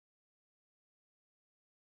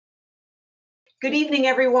Good evening,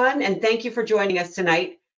 everyone, and thank you for joining us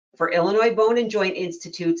tonight for Illinois Bone and Joint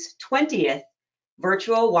Institute's 20th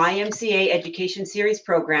virtual YMCA Education Series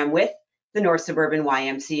program with the North Suburban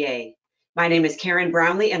YMCA. My name is Karen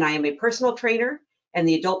Brownlee, and I am a personal trainer and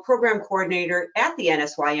the adult program coordinator at the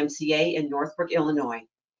NSYMCA in Northbrook, Illinois.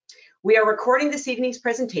 We are recording this evening's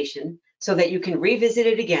presentation so that you can revisit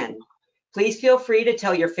it again. Please feel free to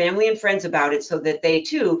tell your family and friends about it so that they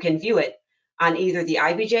too can view it on either the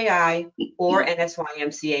IBJI or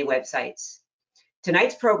NSYMCA websites.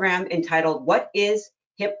 Tonight's program, entitled What is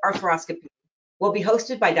Hip Arthroscopy, will be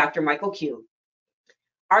hosted by Dr. Michael Chiu.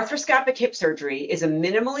 Arthroscopic hip surgery is a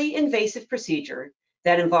minimally invasive procedure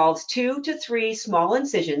that involves 2 to 3 small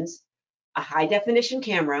incisions, a high-definition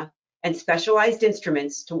camera, and specialized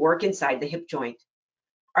instruments to work inside the hip joint.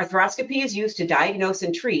 Arthroscopy is used to diagnose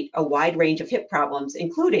and treat a wide range of hip problems,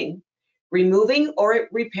 including removing or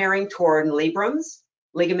repairing torn labrums,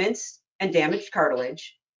 ligaments, and damaged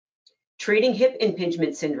cartilage, treating hip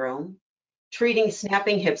impingement syndrome, treating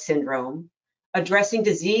snapping hip syndrome, addressing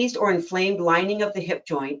diseased or inflamed lining of the hip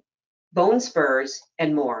joint, bone spurs,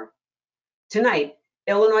 and more. Tonight,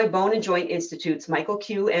 Illinois Bone and Joint Institute's Michael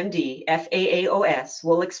Chiu, MD, FAAOS,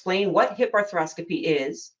 will explain what hip arthroscopy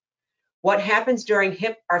is, what happens during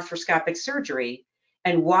hip arthroscopic surgery,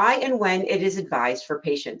 and why and when it is advised for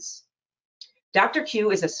patients. Dr.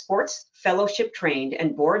 Chiu is a sports fellowship trained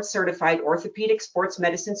and board certified orthopedic sports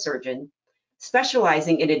medicine surgeon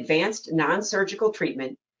specializing in advanced non-surgical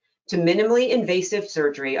treatment to minimally invasive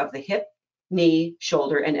surgery of the hip, knee,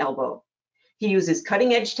 shoulder, and elbow. He uses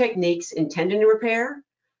cutting-edge techniques in tendon repair,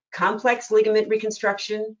 complex ligament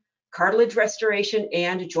reconstruction, cartilage restoration,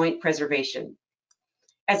 and joint preservation.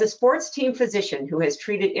 As a sports team physician who has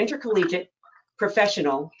treated intercollegiate,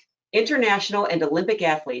 professional, international, and Olympic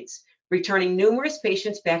athletes, returning numerous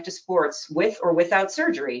patients back to sports with or without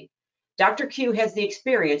surgery, Dr. Chiu has the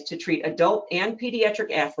experience to treat adult and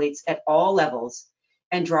pediatric athletes at all levels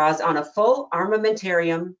and draws on a full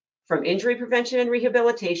armamentarium from injury prevention and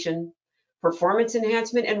rehabilitation, performance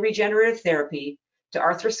enhancement and regenerative therapy, to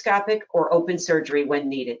arthroscopic or open surgery when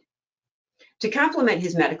needed. To complement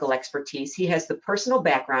his medical expertise, he has the personal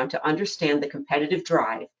background to understand the competitive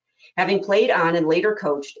drive, having played on and later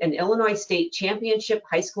coached an Illinois State Championship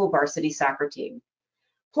high school varsity soccer team.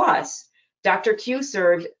 Plus, Dr. Chiu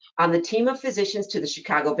served on the team of physicians to the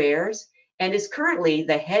Chicago Bears and is currently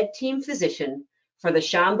the head team physician for the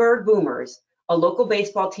Schaumburg Boomers, a local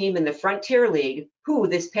baseball team in the Frontier League, who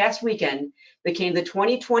this past weekend became the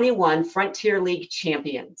 2021 Frontier League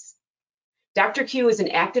champions. Dr. Chiu is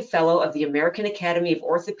an active fellow of the American Academy of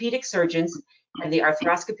Orthopedic Surgeons and the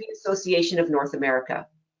Arthroscopy Association of North America.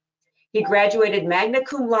 He graduated magna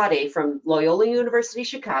cum laude from Loyola University,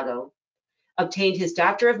 Chicago, obtained his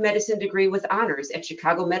Doctor of Medicine degree with honors at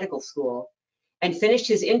Chicago Medical School, and finished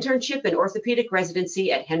his internship and orthopedic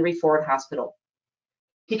residency at Henry Ford Hospital.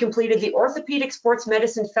 He completed the Orthopedic Sports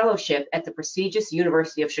Medicine Fellowship at the prestigious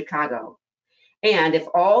University of Chicago. And if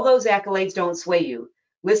all those accolades don't sway you,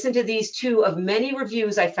 listen to these 2 of many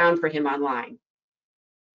reviews I found for him online.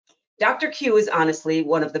 Dr. Chiu is honestly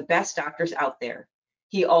one of the best doctors out there.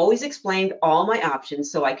 He always explained all my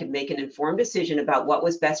options so I could make an informed decision about what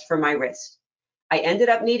was best for my wrist. I ended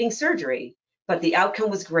up needing surgery, but the outcome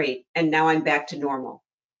was great, and now I'm back to normal.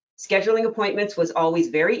 Scheduling appointments was always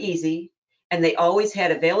very easy, and they always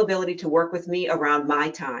had availability to work with me around my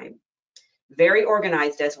time. Very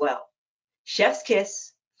organized as well. Chef's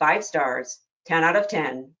kiss, 5 stars, 10 out of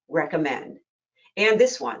 10, recommend. And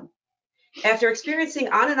this one. After experiencing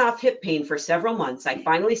on and off hip pain for several months, I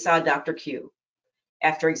finally saw Dr. Chiu.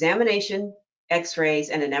 After examination, x-rays,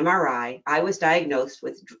 and an MRI, I was diagnosed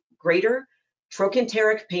with greater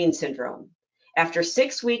trochanteric pain syndrome. After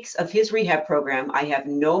 6 weeks of his rehab program, I have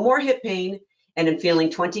no more hip pain and am feeling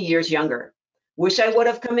 20 years younger. Wish I would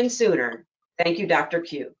have come in sooner. Thank you, Dr.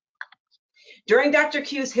 Chiu. During Dr.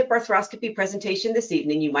 Chiu's hip arthroscopy presentation this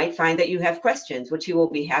evening, you might find that you have questions, which he will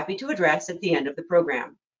be happy to address at the end of the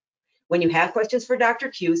program. When you have questions for Dr.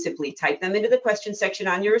 Chiu, simply type them into the question section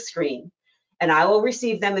on your screen, and I will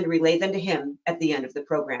receive them and relay them to him at the end of the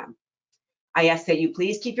program. I ask that you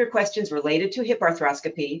please keep your questions related to hip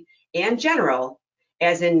arthroscopy and general,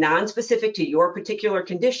 as in non-specific to your particular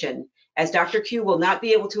condition, as Dr. Chiu will not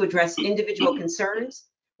be able to address individual concerns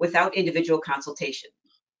without individual consultation.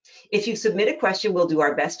 If you submit a question, we'll do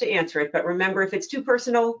our best to answer it, but remember, if it's too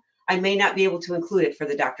personal, I may not be able to include it for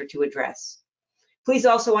the doctor to address. Please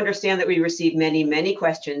also understand that we receive many, many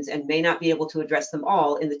questions and may not be able to address them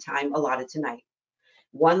all in the time allotted tonight.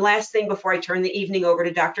 One last thing before I turn the evening over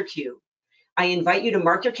to Dr. Chiu. I invite you to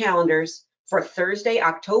mark your calendars for Thursday,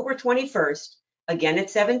 October 21st, again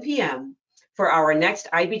at 7 p.m., for our next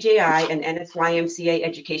IBJI and YMCA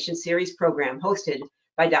Education Series program hosted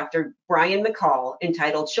by Dr. Brian McCall,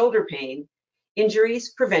 entitled Shoulder Pain,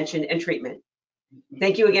 Injuries, Prevention, and Treatment.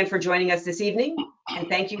 Thank you again for joining us this evening, and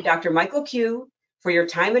thank you, Dr. Michael Chiu, for your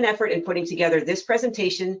time and effort in putting together this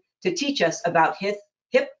presentation to teach us about hip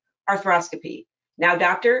arthroscopy. Now,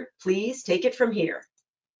 doctor, please take it from here.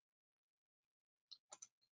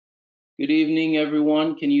 Good evening,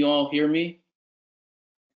 everyone. Can you all hear me?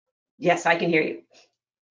 Yes, I can hear you.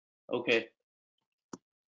 Okay.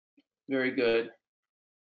 Very good.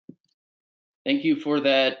 Thank you for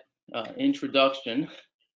that introduction.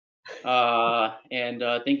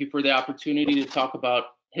 Thank you for the opportunity to talk about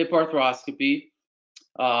hip arthroscopy,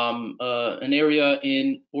 an area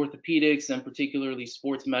in orthopedics and particularly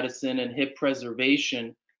sports medicine and hip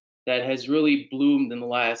preservation that has really bloomed in the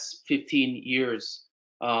last 15 years.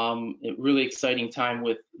 A really exciting time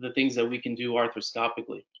with the things that we can do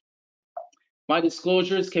arthroscopically. My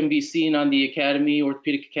disclosures can be seen on the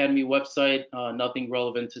Orthopedic Academy website, nothing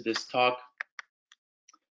relevant to this talk.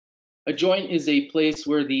 A joint is a place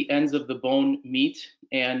where the ends of the bone meet,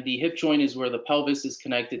 and the hip joint is where the pelvis is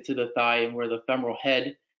connected to the thigh and where the femoral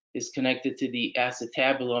head is connected to the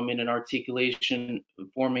acetabulum in an articulation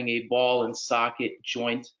forming a ball and socket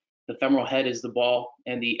joint. The femoral head is the ball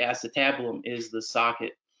and the acetabulum is the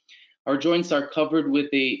socket. Our joints are covered with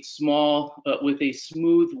a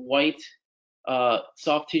smooth white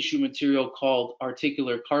soft tissue material called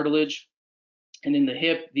articular cartilage. And in the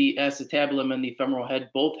hip, the acetabulum and the femoral head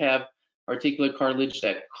both have articular cartilage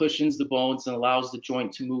that cushions the bones and allows the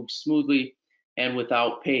joint to move smoothly and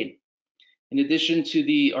without pain. In addition to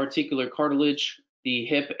the articular cartilage, the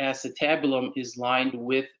hip acetabulum is lined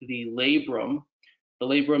with the labrum. The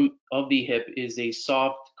labrum of the hip is a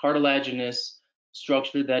soft cartilaginous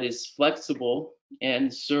structure that is flexible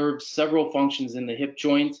and serves several functions in the hip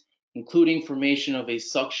joint, including formation of a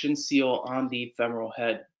suction seal on the femoral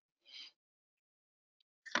head.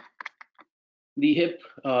 The hip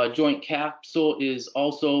joint capsule is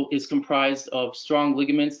comprised of strong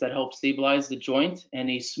ligaments that help stabilize the joint, and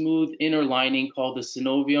a smooth inner lining called the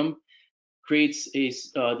synovium creates the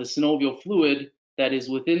synovial fluid that is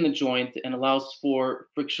within the joint and allows for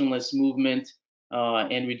frictionless movement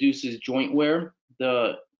and reduces joint wear.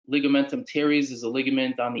 The ligamentum teres is a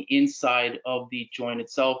ligament on the inside of the joint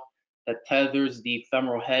itself that tethers the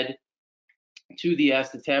femoral head to the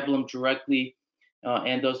acetabulum directly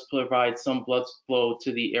and does provide some blood flow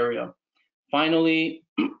to the area. Finally,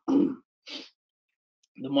 the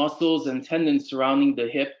muscles and tendons surrounding the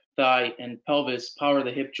hip, thigh, and pelvis power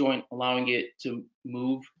the hip joint, allowing it to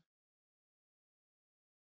move.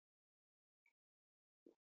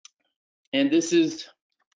 And this is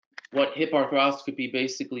what hip arthroscopy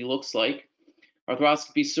basically looks like.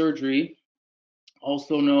 Arthroscopy surgery,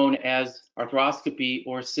 also known as arthroscopy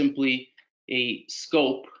or simply a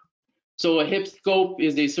scope. So a hip scope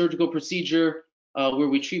is a surgical procedure where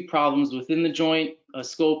we treat problems within the joint. A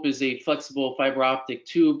scope is a flexible fiber optic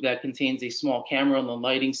tube that contains a small camera and a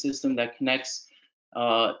lighting system that connects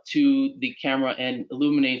to the camera and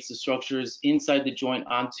illuminates the structures inside the joint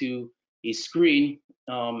onto a screen.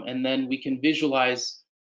 And then we can visualize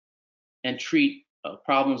and treat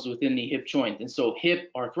problems within the hip joint. And so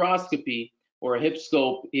hip arthroscopy or a hip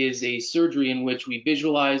scope is a surgery in which we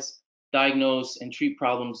visualize, diagnose, and treat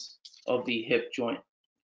problems of the hip joint.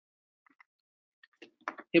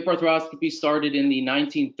 Hip arthroscopy started in the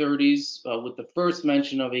 1930s with the first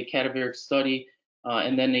mention of a cadaveric study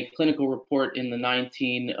and then a clinical report in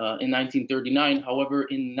 1939. However,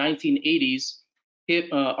 in the 1980s,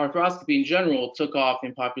 hip arthroscopy in general took off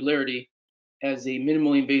in popularity as a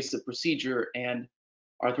minimally invasive procedure, and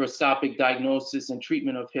arthroscopic diagnosis and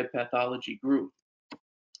treatment of hip pathology grew.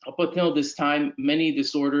 Up until this time, many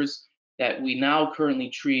disorders that we now currently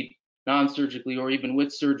treat non-surgically or even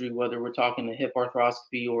with surgery, whether we're talking a hip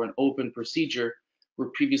arthroscopy or an open procedure,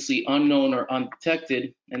 were previously unknown or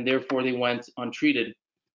undetected, and therefore they went untreated.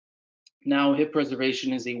 Now, hip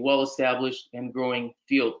preservation is a well-established and growing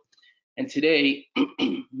field. And today,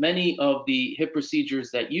 many of the hip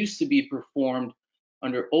procedures that used to be performed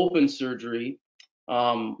under open surgery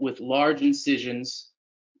with large incisions,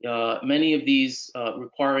 many of these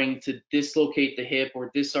requiring to dislocate the hip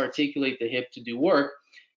or disarticulate the hip to do work,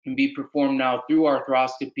 can be performed now through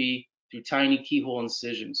arthroscopy through tiny keyhole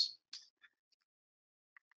incisions.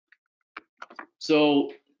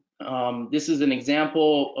 So this is an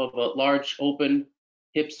example of a large open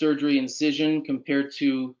hip surgery incision compared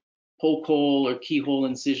to poke hole or keyhole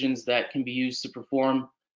incisions that can be used to perform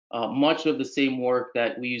much of the same work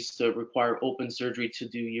that we used to require open surgery to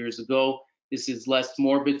do years ago. This is less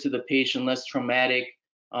morbid to the patient, less traumatic,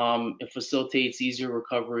 It facilitates easier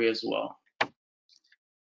recovery as well.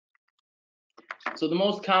 So the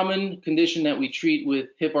most common condition that we treat with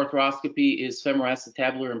hip arthroscopy is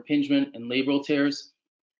femoroacetabular impingement and labral tears.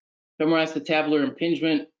 Femoroacetabular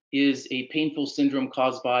impingement is a painful syndrome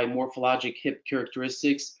caused by morphologic hip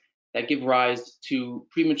characteristics that give rise to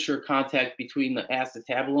premature contact between the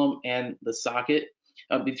acetabulum and the socket,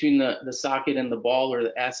 between the socket and the ball, or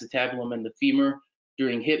the acetabulum and the femur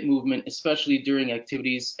during hip movement, especially during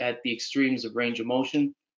activities at the extremes of range of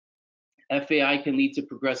motion. FAI can lead to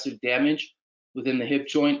progressive damage within the hip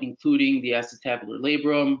joint, including the acetabular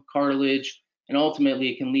labrum, cartilage, and ultimately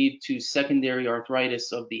it can lead to secondary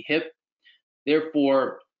arthritis of the hip.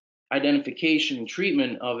 Therefore, identification and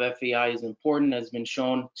treatment of FAI is important, has been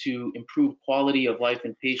shown to improve quality of life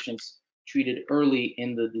in patients treated early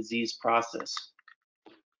in the disease process.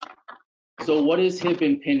 So what is hip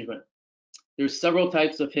impingement? There's several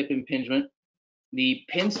types of hip impingement. The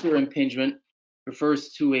pincer impingement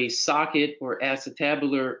refers to a socket or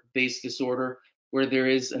acetabular based disorder where there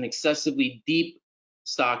is an excessively deep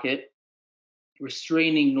socket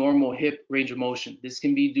restraining normal hip range of motion. This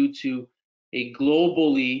can be due to a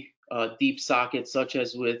globally deep socket, such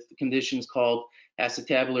as with conditions called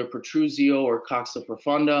acetabular protrusio or coxa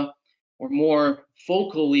profunda, or more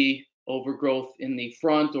focally overgrowth in the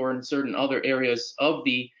front or in certain other areas of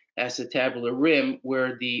the acetabular rim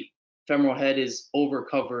where the femoral head is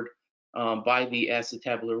overcovered by the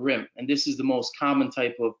acetabular rim. And this is the most common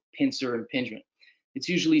type of pincer impingement. It's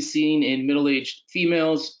usually seen in middle-aged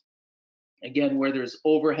females, again, where there's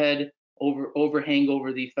overhang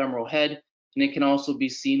over the femoral head. And it can also be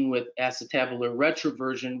seen with acetabular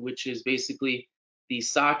retroversion, which is basically the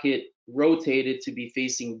socket rotated to be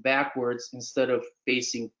facing backwards instead of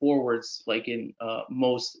facing forwards like in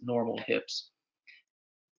most normal hips.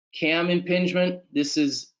 Cam impingement, this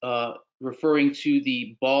is referring to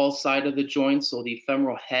the ball side of the joint. So the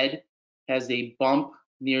femoral head has a bump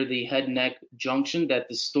near the head-neck junction that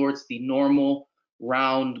distorts the normal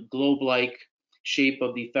round globe-like shape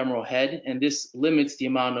of the femoral head, and this limits the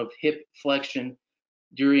amount of hip flexion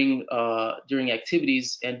during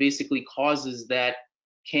activities and basically causes that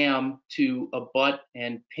cam to abut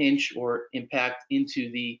and pinch or impact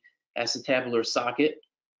into the acetabular socket.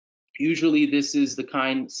 Usually this is the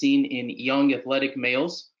kind seen in young athletic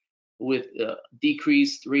males with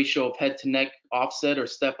decreased ratio of head to neck offset or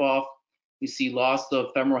step off. We see loss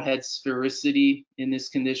of femoral head sphericity in this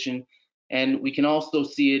condition. And we can also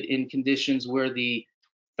see it in conditions where the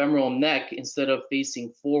femoral neck, instead of facing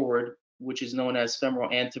forward, which is known as femoral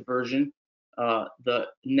anteversion, the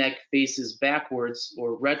neck faces backwards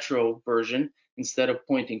or retroversion instead of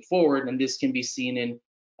pointing forward. And this can be seen in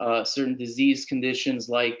certain disease conditions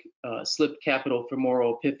like slip capital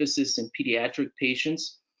femoral epiphysis in pediatric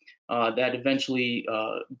patients that eventually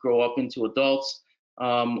grow up into adults.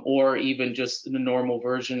 Or even just the normal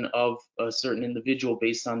version of a certain individual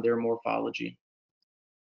based on their morphology.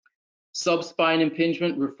 Subspine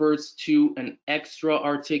impingement refers to an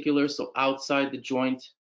extra-articular, so outside the joint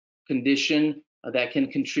condition that can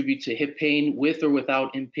contribute to hip pain with or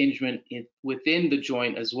without impingement within the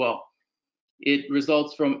joint as well. It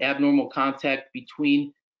results from abnormal contact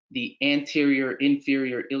between the anterior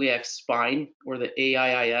inferior iliac spine, or the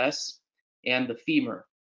AIIS, and the femur.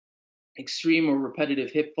 Extreme or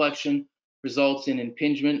repetitive hip flexion results in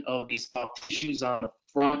impingement of these soft tissues on the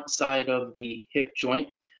front side of the hip joint,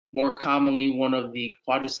 more commonly one of the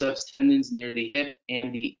quadriceps tendons near the hip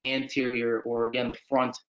and the anterior, or again, the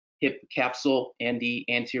front hip capsule and the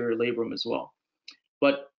anterior labrum as well.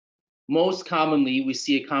 But most commonly, we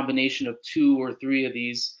see a combination of 2 or 3 of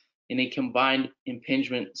these in a combined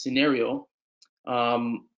impingement scenario,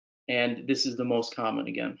 and this is the most common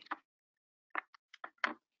again.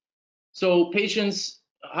 So patients,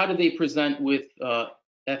 how do they present with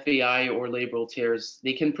FAI or labral tears?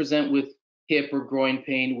 They can present with hip or groin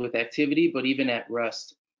pain with activity, but even at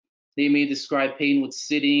rest. They may describe pain with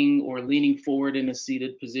sitting or leaning forward in a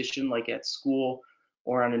seated position, like at school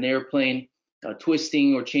or on an airplane,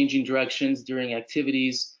 twisting or changing directions during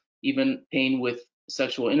activities, even pain with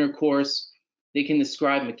sexual intercourse. They can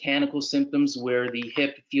describe mechanical symptoms where the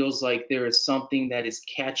hip feels like there is something that is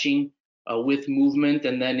catching with movement,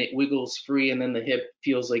 and then it wiggles free, and then the hip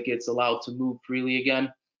feels like it's allowed to move freely again.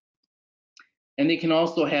 And they can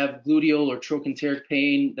also have gluteal or trochanteric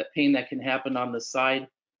pain, that pain that can happen on the side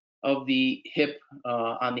of the hip,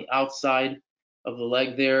 on the outside of the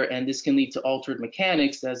leg there, and this can lead to altered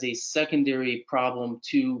mechanics as a secondary problem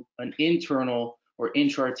to an internal or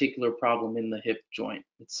intra-articular problem in the hip joint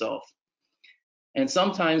itself. And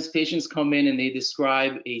sometimes patients come in and they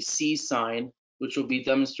describe a C sign, which will be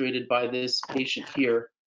demonstrated by this patient here,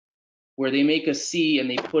 where they make a C and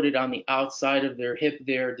they put it on the outside of their hip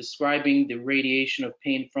there, describing the radiation of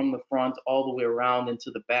pain from the front all the way around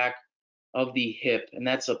into the back of the hip. And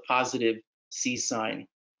that's a positive C sign,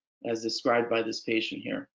 as described by this patient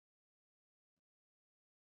here.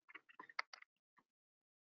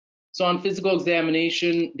 So on physical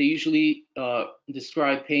examination, they usually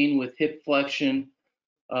describe pain with hip flexion,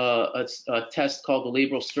 a test called the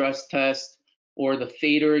labral stress test, or the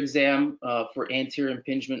fader exam for anterior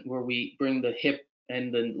impingement, where we bring the hip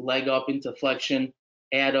and the leg up into flexion,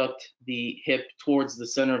 adduct the hip towards the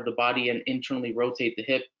center of the body, and internally rotate the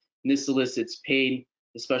hip. And this elicits pain,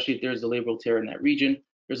 especially if there's a labral tear in that region.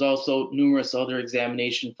 There's also numerous other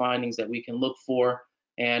examination findings that we can look for,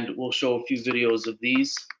 and we'll show a few videos of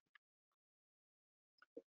these.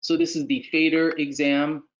 So this is the fader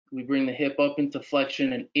exam. We bring the hip up into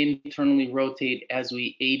flexion and internally rotate as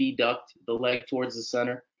we adduct the leg towards the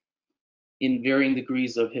center in varying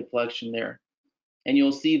degrees of hip flexion there. And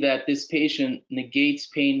you'll see that this patient negates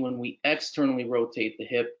pain when we externally rotate the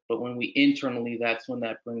hip, but when we internally, that's when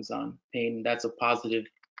that brings on pain. That's a positive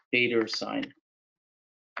fader sign.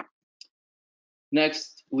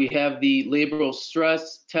 Next, we have the labral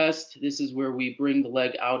stress test. This is where we bring the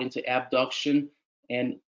leg out into abduction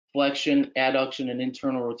and flexion, adduction, and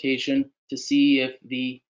internal rotation to see if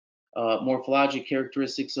the morphologic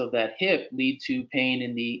characteristics of that hip lead to pain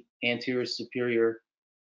in the anterior superior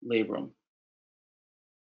labrum.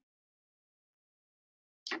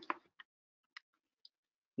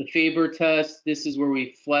 The Faber test, this is where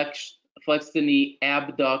we flex the knee,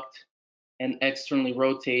 abduct, and externally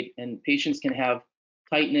rotate, and patients can have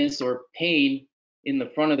tightness or pain in the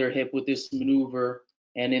front of their hip with this maneuver.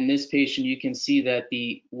 And in this patient, you can see that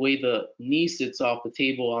the way the knee sits off the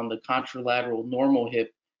table on the contralateral normal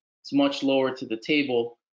hip, it's much lower to the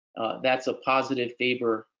table. That's a positive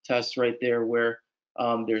Faber test right there, where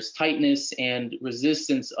there's tightness and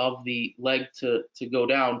resistance of the leg to go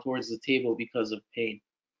down towards the table because of pain.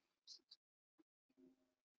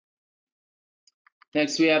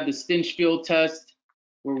 Next, we have the Stinchfield test,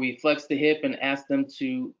 where we flex the hip and ask them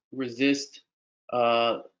to resist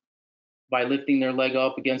by lifting their leg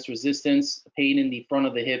up against resistance. Pain in the front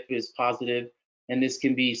of the hip is positive, and this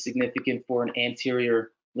can be significant for an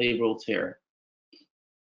anterior labral tear.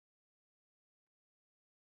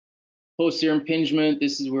 Posterior impingement,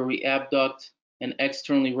 this is where we abduct and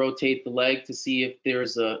externally rotate the leg to see if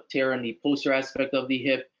there's a tear in the posterior aspect of the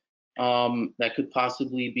hip that could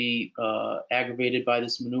possibly be aggravated by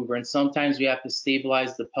this maneuver. And sometimes we have to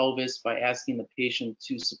stabilize the pelvis by asking the patient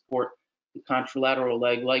to support the contralateral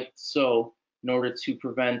leg like so, in order to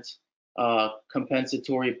prevent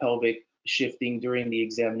compensatory pelvic shifting during the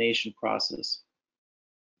examination process.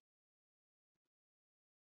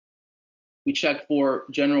 We check for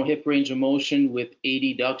general hip range of motion with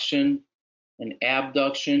adduction and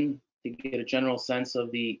abduction to get a general sense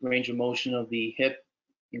of the range of motion of the hip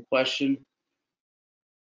in question.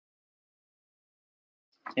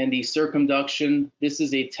 And the circumduction, this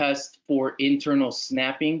is a test for internal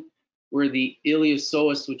snapping, where the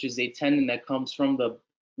iliopsoas, which is a tendon that comes from the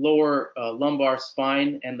lower lumbar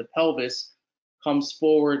spine and the pelvis, comes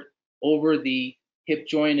forward over the hip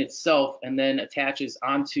joint itself and then attaches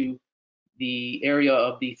onto the area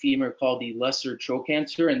of the femur called the lesser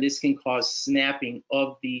trochanter, and this can cause snapping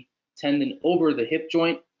of the tendon over the hip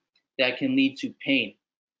joint that can lead to pain.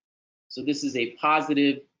 So this is a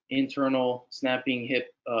positive internal snapping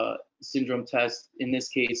hip syndrome test, in this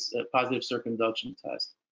case, a positive circumduction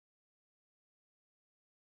test.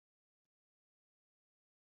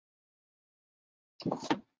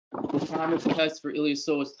 The Thomas test for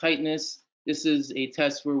iliopsoas tightness. This is a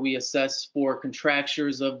test where we assess for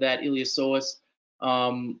contractures of that iliopsoas,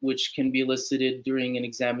 which can be elicited during an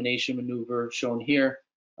examination maneuver shown here,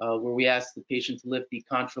 where we ask the patient to lift the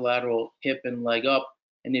contralateral hip and leg up.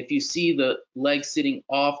 And if you see the leg sitting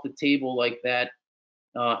off the table like that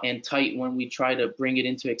and tight when we try to bring it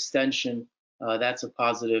into extension, that's a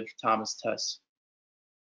positive Thomas test.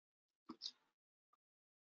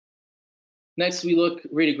 Next, we look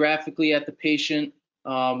radiographically at the patient.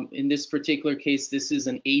 In this particular case, this is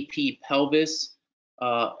an AP pelvis,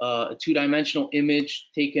 a two-dimensional image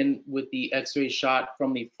taken with the X-ray shot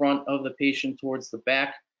from the front of the patient towards the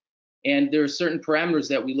back. And there are certain parameters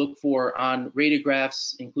that we look for on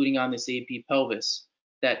radiographs, including on this AP pelvis,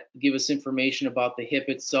 that give us information about the hip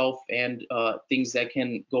itself and things that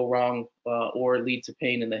can go wrong or lead to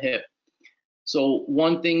pain in the hip. So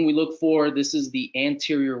one thing we look for, this is the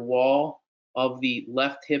anterior wall of the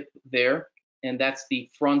left hip there, and that's the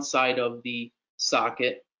front side of the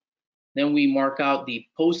socket. Then we mark out the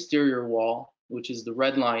posterior wall, which is the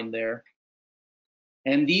red line there.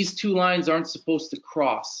 And these two lines aren't supposed to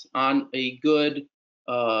cross on a good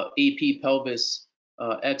AP pelvis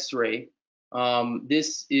x-ray.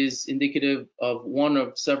 This is indicative of one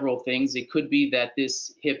of several things. It could be that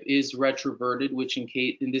this hip is retroverted, which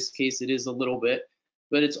in this case it is a little bit,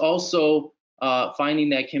 but it's also finding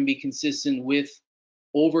that can be consistent with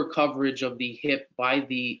over coverage of the hip by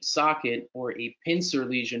the socket or a pincer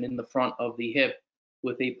lesion in the front of the hip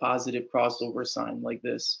with a positive crossover sign like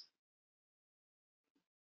this.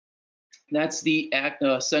 That's the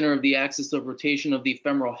center of the axis of rotation of the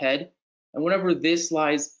femoral head. And whenever this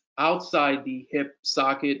lies outside the hip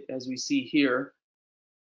socket, as we see here,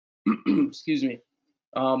 excuse me,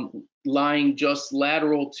 lying just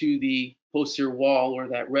lateral to the posterior wall, or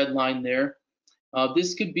that red line there,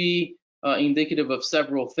 this could be indicative of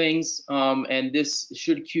several things, and this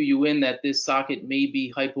should cue you in that this socket may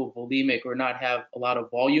be hypovolemic or not have a lot of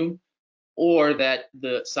volume, or that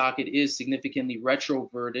the socket is significantly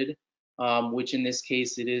retroverted, which in this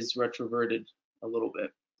case it is retroverted a little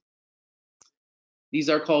bit. These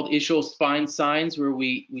are called ischial spine signs, where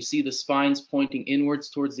we see the spines pointing inwards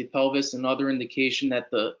towards the pelvis, another indication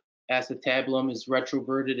that the acetabulum is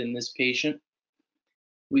retroverted in this patient.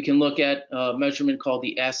 We can look at a measurement called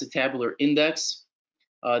the acetabular index.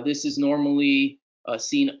 This is normally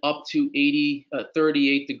seen up to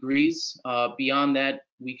 38 degrees. Beyond that,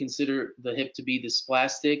 we consider the hip to be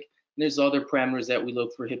dysplastic. And there's other parameters that we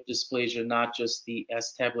look for hip dysplasia, not just the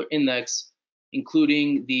acetabular index,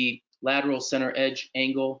 including the lateral center edge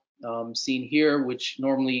angle seen here, which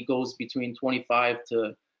normally goes between 25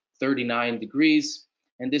 to 39 degrees.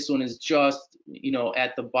 And this one is just,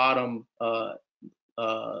 at the bottom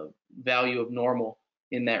value of normal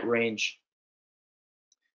in that range.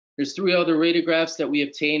 There's 3 other radiographs that we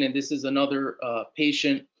obtain, and this is another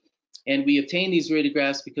patient. And we obtain these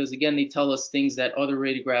radiographs because, again, they tell us things that other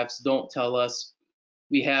radiographs don't tell us.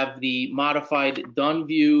 We have the modified Dunn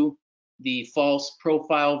view, the false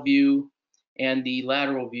profile view, and the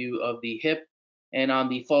lateral view of the hip. And on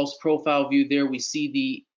the false profile view there, we see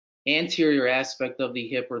the anterior aspect of the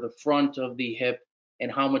hip, or the front of the hip,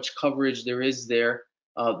 and how much coverage there is there.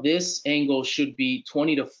 This angle should be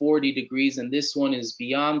 20 to 40 degrees, and this one is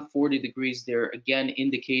beyond 40 degrees there, again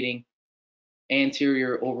indicating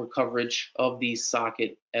anterior over coverage of the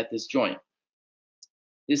socket at this joint.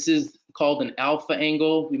 This is called an alpha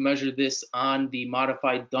angle. We measure this on the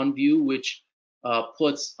modified Dunn view, which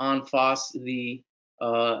puts en face the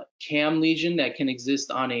cam lesion that can exist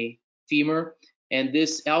on a femur. And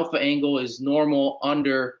this alpha angle is normal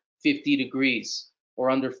under 50 degrees or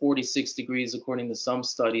under 46 degrees, according to some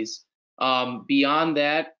studies. Beyond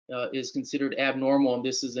that is considered abnormal, and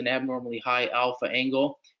this is an abnormally high alpha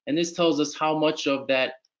angle. And this tells us how much of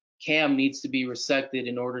that cam needs to be resected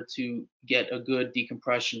in order to get a good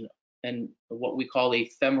decompression, and what we call a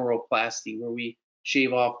femoroplasty, where we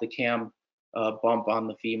shave off the cam bump on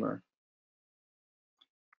the femur.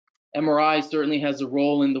 MRI certainly has a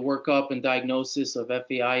role in the workup and diagnosis of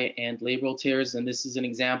FAI and labral tears, and this is an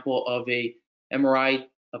example of a MRI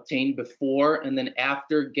obtained before and then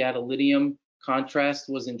after gadolinium contrast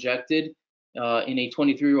was injected in a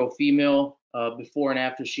 23-year-old female before and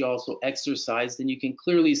after she also exercised. And you can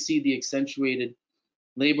clearly see the accentuated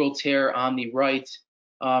labral tear on the right,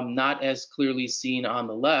 not as clearly seen on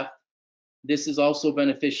the left. This is also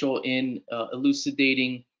beneficial in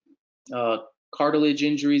elucidating cartilage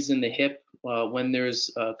injuries in the hip when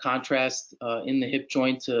there's contrast in the hip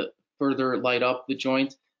joint to further light up the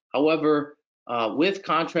joint. However, with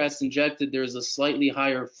contrast injected, there's a slightly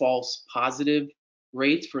higher false positive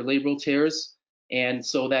rate for labral tears, and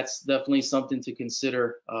so that's definitely something to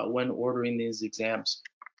consider when ordering these exams.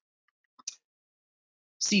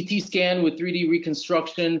 CT scan with 3D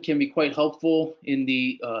reconstruction can be quite helpful in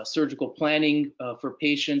the surgical planning for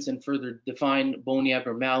patients and further define bony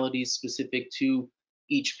abnormalities specific to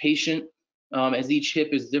each patient, as each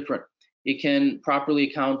hip is different. It can properly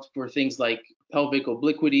account for things like pelvic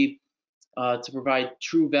obliquity to provide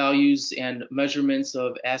true values and measurements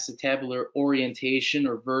of acetabular orientation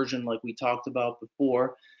or version, like we talked about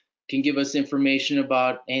before. Can give us information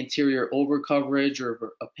about anterior overcoverage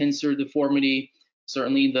or a pincer deformity,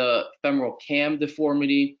 certainly the femoral cam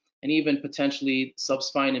deformity, and even potentially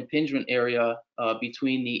subspine impingement area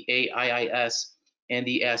between the AIIS and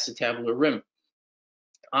the acetabular rim.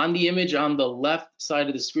 On the image on the left side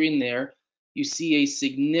of the screen there, you see a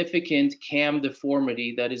significant cam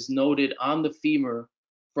deformity that is noted on the femur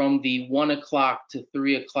from the 1 o'clock to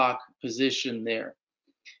 3 o'clock position there.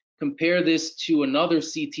 Compare this to another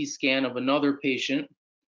CT scan of another patient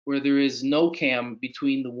where there is no cam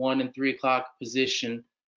between the 1 and 3 o'clock position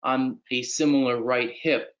on a similar right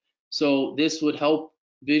hip. So this would help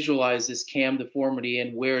visualize this cam deformity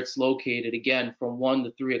and where it's located. Again, from 1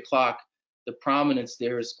 to 3 o'clock, the prominence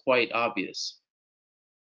there is quite obvious.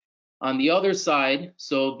 On the other side,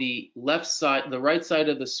 so the left side, the right side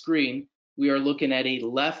of the screen, we are looking at a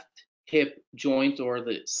left hip joint, or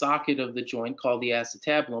the socket of the joint called the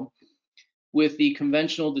acetabulum, with the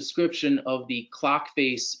conventional description of the clock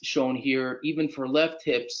face shown here. Even for left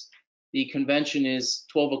hips, the convention is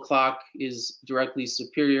 12 o'clock is directly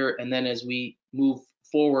superior, and then as we move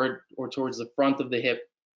forward or towards the front of the hip,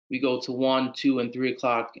 we go to 1, 2, and 3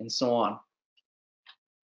 o'clock, and so on.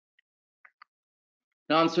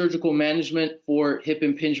 Non-surgical management for hip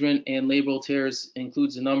impingement and labral tears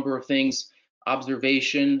includes a number of things: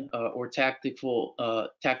 observation or tactful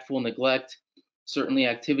neglect. Certainly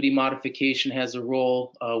activity modification has a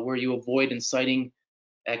role where you avoid inciting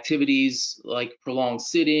activities like prolonged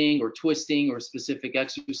sitting or twisting or specific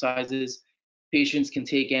exercises. Patients can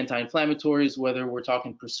take anti-inflammatories, whether we're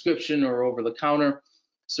talking prescription or over the counter.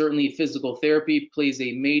 Certainly physical therapy plays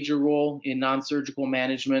a major role in non-surgical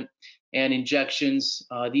management, and injections.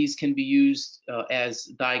 These can be used as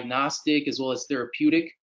diagnostic as well as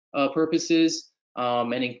therapeutic purposes,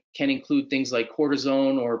 and it can include things like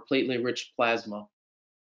cortisone or platelet-rich plasma.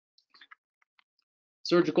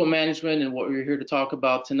 Surgical management and what we're here to talk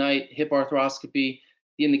about tonight: hip arthroscopy.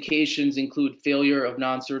 The indications include failure of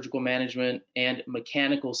non-surgical management and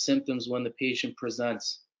mechanical symptoms when the patient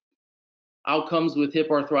presents. Outcomes with hip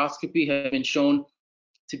arthroscopy have been shown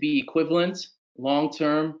to be equivalent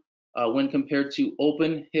long-term when compared to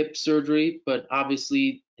open hip surgery, but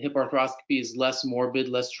obviously hip arthroscopy is less morbid,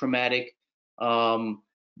 less traumatic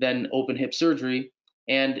than open hip surgery.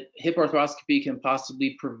 And hip arthroscopy can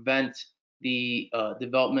possibly prevent the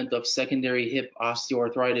development of secondary hip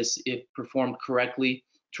osteoarthritis if performed correctly,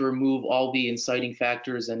 to remove all the inciting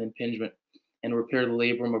factors and impingement and repair the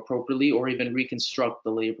labrum appropriately, or even reconstruct the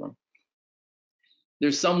labrum.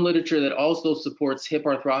 There's some literature that also supports hip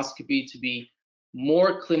arthroscopy to be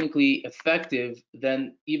more clinically effective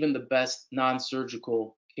than even the best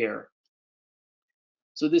non-surgical care.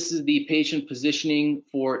 So this is the patient positioning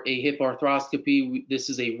for a hip arthroscopy. This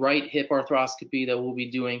is a right hip arthroscopy that we'll be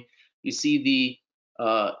doing. You see the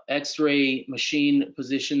X-ray machine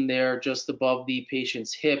position there just above the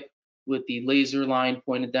patient's hip with the laser line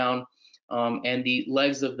pointed down, and the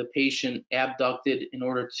legs of the patient abducted in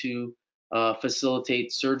order to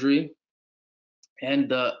facilitate surgery. And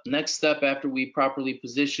the next step after we properly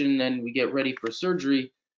position and we get ready for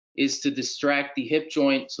surgery is to distract the hip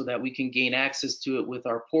joint so that we can gain access to it with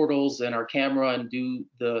our portals and our camera and do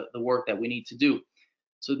the work that we need to do.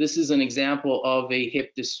 So this is an example of a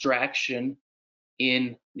hip distraction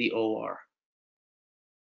in the OR.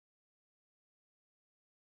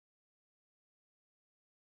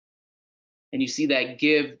 And you see that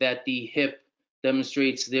give that the hip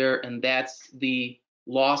demonstrates there, and that's the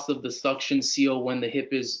loss of the suction seal when the hip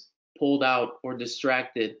is pulled out or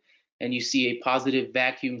distracted. And you see a positive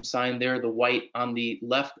vacuum sign there, the white on the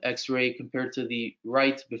left X-ray compared to the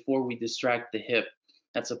right before we distract the hip.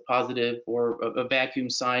 That's a positive or a vacuum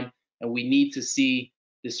sign, and we need to see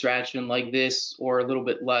distraction like this or a little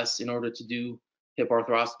bit less in order to do hip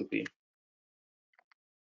arthroscopy.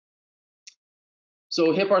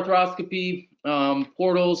 So hip arthroscopy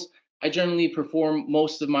portals, I generally perform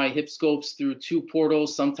most of my hip scopes through 2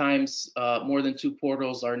 portals. Sometimes more than 2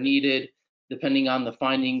 portals are needed, depending on the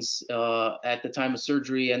findings at the time of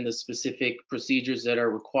surgery and the specific procedures that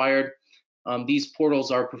are required. These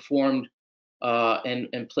portals are performed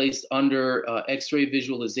and placed under X-ray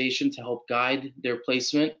visualization to help guide their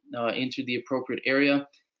placement into the appropriate area.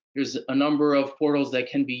 There's a number of portals that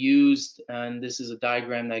can be used, and this is a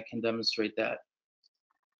diagram that can demonstrate that.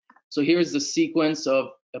 So here's the sequence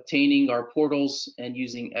of obtaining our portals and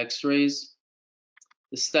using X-rays.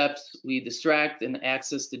 The steps: we distract and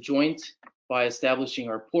access the joint by establishing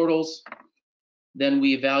our portals. Then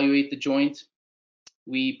we evaluate the joint.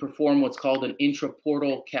 We perform what's called an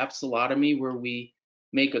intraportal capsulotomy, where we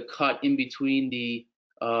make a cut in between the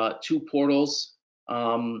 2 portals.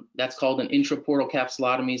 That's called an intraportal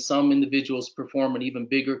capsulotomy. Some individuals perform an even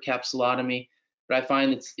bigger capsulotomy, but I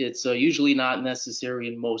find it's usually not necessary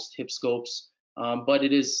in most hip scopes, but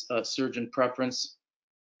it is a surgeon preference.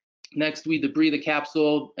 Next, we debride the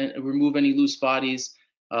capsule and remove any loose bodies,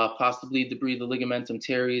 possibly debride the ligamentum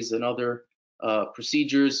teres and other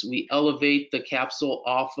procedures. We elevate the capsule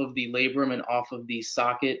off of the labrum and off of the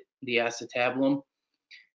socket, the acetabulum.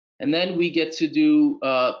 And then we get to do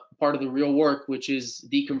part of the real work, which is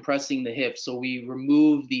decompressing the hip. So we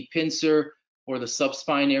remove the pincer or the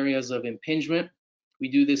subspine areas of impingement. We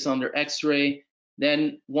do this under X-ray,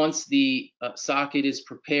 Then once the socket is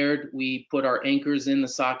prepared, we put our anchors in the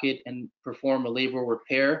socket and perform a labral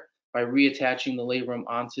repair by reattaching the labrum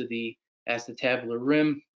onto the acetabular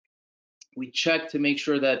rim. We check to make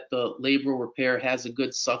sure that the labral repair has a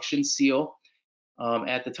good suction seal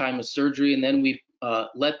at the time of surgery, and then we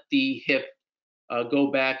let the hip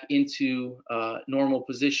go back into normal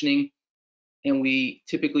positioning, and we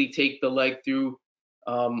typically take the leg through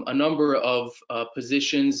a number of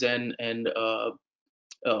positions and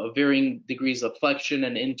varying degrees of flexion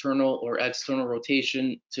and internal or external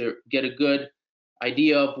rotation to get a good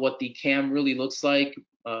idea of what the cam really looks like,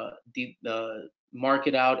 mark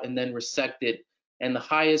it out, and then resect it. And the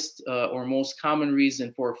highest or most common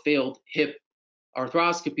reason for failed hip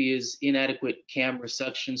arthroscopy is inadequate cam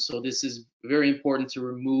resection. So this is very important to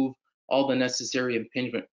remove all the necessary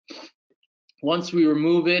impingement. Once we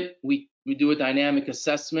remove it, we do a dynamic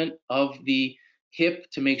assessment of the hip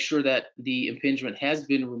to make sure that the impingement has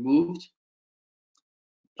been removed.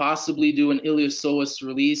 Possibly do an iliopsoas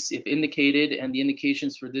release if indicated, and the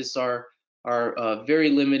indications for this are very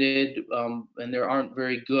limited, and there aren't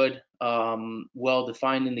very good,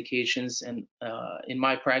 well-defined indications. And in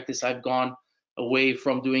my practice, I've gone away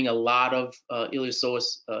from doing a lot of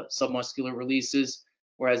iliopsoas submuscular releases,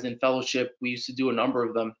 whereas in fellowship, we used to do a number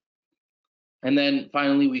of them. And then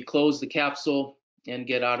finally, we close the capsule and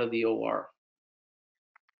get out of the OR.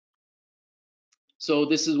 So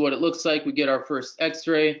this is what it looks like. We get our first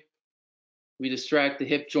x-ray, we distract the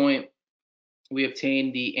hip joint, we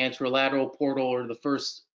obtain the anterolateral portal or the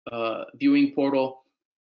first viewing portal,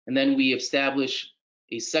 and then we establish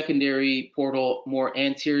a secondary portal more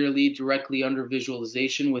anteriorly, directly under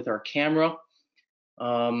visualization with our camera.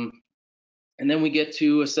 And then we get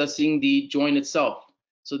to assessing the joint itself.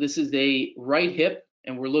 So this is a right hip,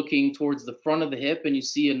 and we're looking towards the front of the hip, and you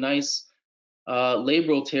see a nice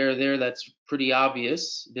labral tear there that's pretty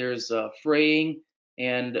obvious. There's fraying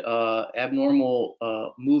and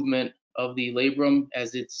abnormal movement of the labrum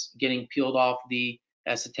as it's getting peeled off the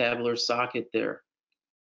acetabular socket there.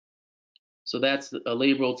 So that's a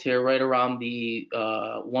labral tear right around the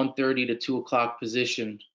 1:30 to 2 o'clock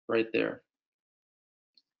position right there.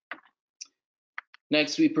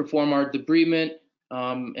 Next, we perform our debridement,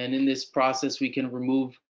 and in this process, we can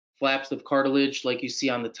remove flaps of cartilage like you see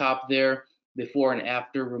on the top there, before and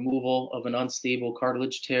after removal of an unstable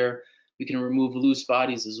cartilage tear. We can remove loose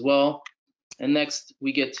bodies as well. And next,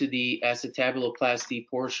 we get to the acetabuloplasty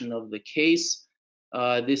portion of the case.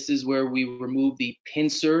 This is where we remove the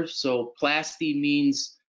pincer. So plasty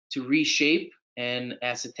means to reshape, and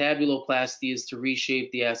acetabuloplasty is to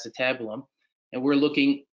reshape the acetabulum. And we're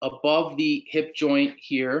looking above the hip joint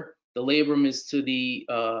here. The labrum is to the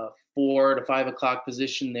 4 to 5 o'clock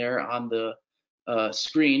position there on the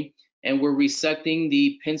screen. And we're resecting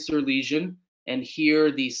the pincer lesion, and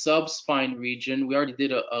here the subspine region. We already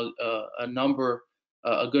did a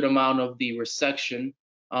good amount of the resection,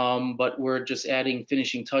 but we're just adding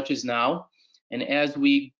finishing touches now. And as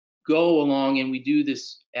we go along and we do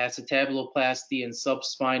this acetabuloplasty and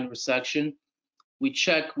subspine resection, we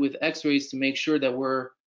check with x-rays to make sure that we're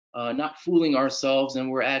not fooling ourselves and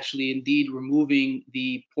we're actually indeed removing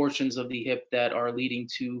the portions of the hip that are leading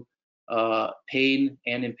to pain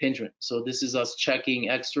and impingement. So this is us checking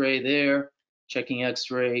x-ray there, checking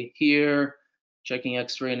x-ray here, checking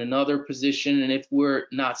x-ray in another position. And if we're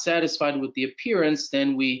not satisfied with the appearance,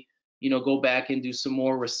 then we go back and do some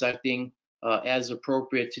more resecting as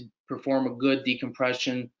appropriate to perform a good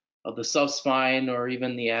decompression of the subspine or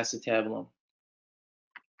even the acetabulum.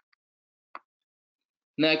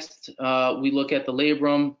 Next, we look at the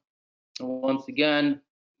labrum. Once again,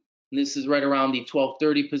 this is right around the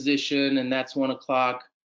 12:30 position, and that's 1 o'clock,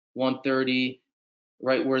 1:30,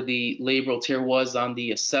 right where the labral tear was on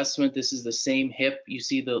the assessment. This is the same hip. You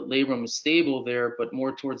see the labrum is stable there, but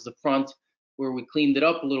more towards the front where we cleaned it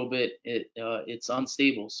up a little bit, it's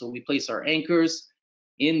unstable. So we place our anchors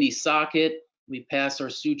in the socket. We pass our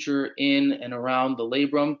suture in and around the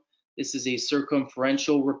labrum. This is a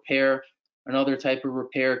circumferential repair. Another type of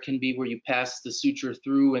repair can be where you pass the suture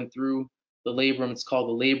through and through the labrum. It's called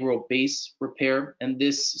the labral base repair. And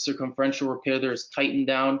this circumferential repair there is tightened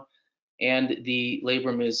down, and the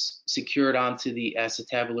labrum is secured onto the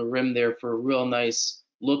acetabular rim there for a real nice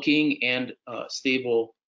looking and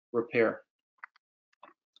stable repair.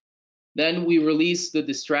 Then we release the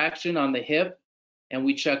distraction on the hip, and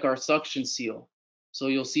we check our suction seal. So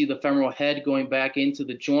you'll see the femoral head going back into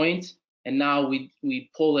the joint, and now we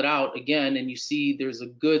pull it out again, and you see there's a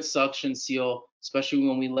good suction seal, especially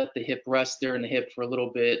when we let the hip rest there in the hip for a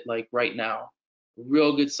little bit, like right now. A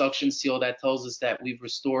real good suction seal that tells us that we've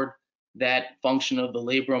restored that function of the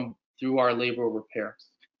labrum through our labral repair.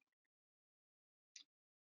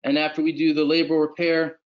 And after we do the labral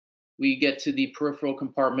repair, we get to the peripheral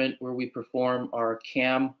compartment where we perform our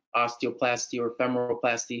CAM osteoplasty or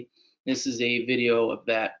femoroplasty. This is a video of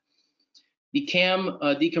that. The CAM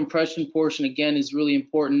decompression portion, again, is really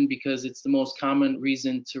important because it's the most common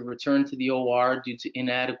reason to return to the OR due to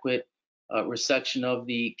inadequate resection of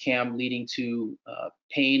the CAM, leading to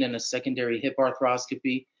pain and a secondary hip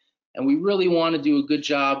arthroscopy. And we really want to do a good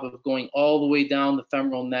job of going all the way down the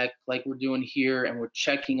femoral neck like we're doing here, and we're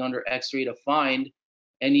checking under x-ray to find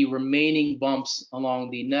any remaining bumps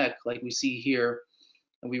along the neck like we see here.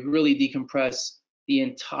 And we really decompress the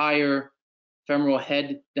entire femoral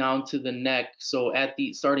head down to the neck. So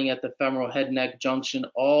starting at the femoral head neck junction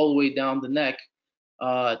all the way down the neck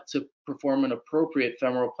to perform an appropriate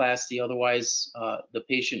femoroplasty. Otherwise, the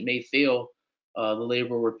patient may fail the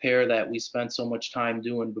labral repair that we spent so much time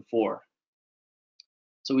doing before.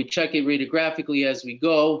 So we check it radiographically as we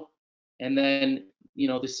go, and then, you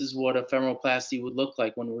know, this is what a femoroplasty would look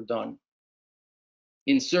like when we're done.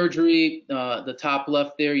 In surgery, the top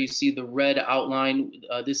left there, you see the red outline.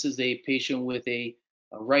 This is a patient with a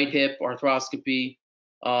right hip arthroscopy,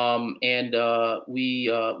 and we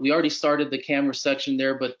already started the camera section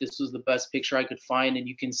there, but this was the best picture I could find, and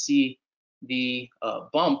you can see the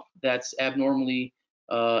bump that's abnormally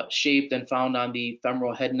shaped and found on the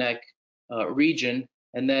femoral head neck region,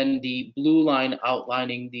 and then the blue line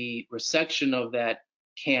outlining the resection of that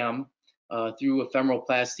CAM through a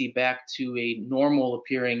femoroplasty back to a normal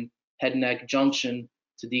appearing head neck junction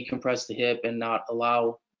to decompress the hip and not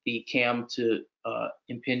allow the CAM to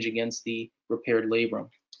impinge against the repaired labrum.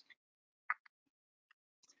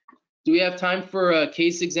 Do we have time for a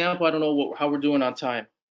case example? I don't know how we're doing on time.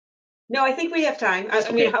 No, I think we have time. I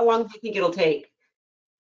Okay. mean, how long do you think it'll take?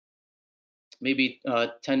 Maybe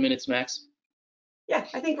 10 minutes max. Yeah,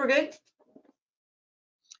 I think we're good.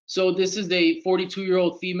 So this is a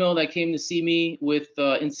 42-year-old female that came to see me with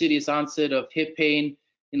insidious onset of hip pain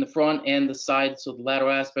in the front and the side, so the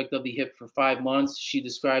lateral aspect of the hip for 5 months. She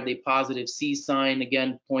described a positive C sign,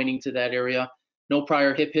 again pointing to that area. No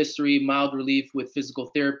prior hip history, mild relief with physical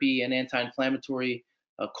therapy and anti-inflammatory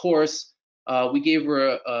course. We gave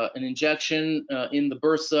her an injection in the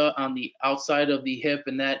bursa on the outside of the hip,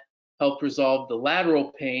 and that helped resolve the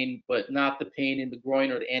lateral pain, but not the pain in the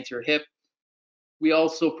groin or the anterior hip. We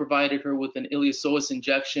also provided her with an iliopsoas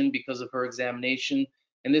injection because of her examination,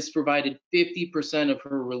 and this provided 50% of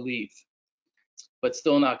her relief, but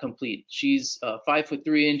still not complete. She's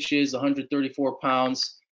 5'3", 134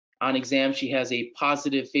 pounds. On exam, she has a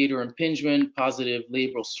positive Fader impingement, positive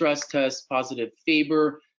labral stress test, positive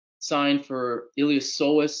Faber sign for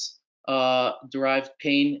iliopsoas derived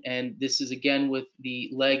pain, and this is again with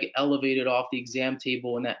the leg elevated off the exam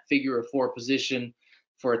table in that figure of 4 position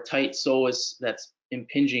for a tight psoas that's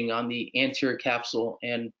impinging on the anterior capsule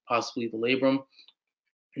and possibly the labrum.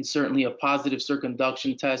 And certainly a positive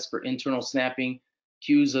circumduction test for internal snapping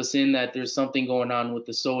cues us in that there's something going on with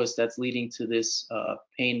the psoas that's leading to this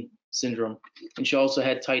pain syndrome. And she also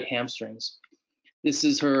had tight hamstrings. This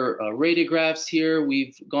is her radiographs here.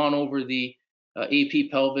 We've gone over the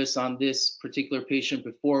AP pelvis on this particular patient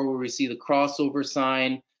before, where we see the crossover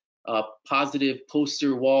sign, positive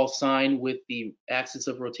posterior wall sign with the axis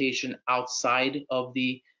of rotation outside of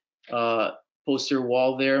the posterior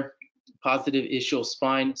wall there, positive ischial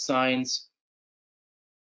spine signs,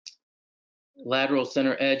 lateral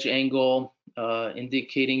center edge angle,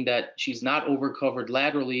 indicating that she's not overcovered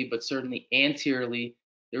laterally, but certainly anteriorly.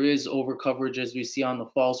 There is overcoverage, as we see on the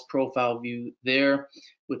false profile view there,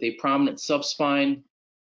 with a prominent subspine.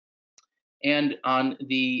 And on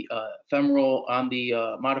the femoral, on the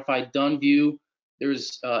modified Dunn view,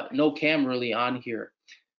 there's no CAM really on here.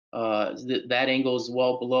 That angle is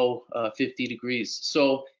well below 50 degrees.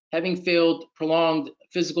 So having failed prolonged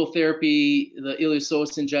physical therapy, the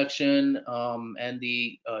iliopsoas injection, and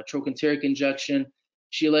the trochanteric injection,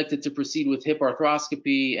 she elected to proceed with hip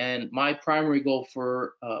arthroscopy. And my primary goal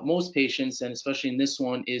for most patients, and especially in this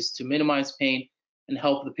one, is to minimize pain and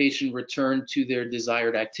help the patient return to their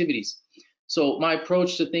desired activities. So my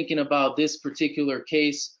approach to thinking about this particular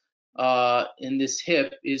case in this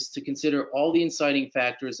hip is to consider all the inciting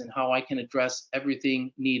factors and how I can address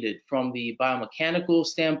everything needed, from the biomechanical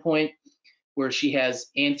standpoint, where she has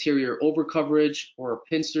anterior overcoverage or a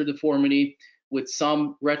pincer deformity with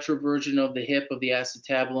some retroversion of the hip of the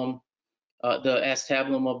acetabulum of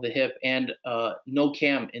the hip, and no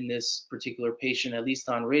CAM in this particular patient, at least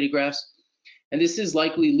on radiographs. And this is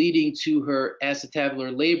likely leading to her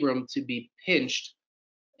acetabular labrum to be pinched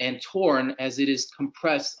and torn as it is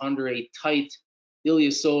compressed under a tight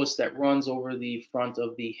iliopsoas that runs over the front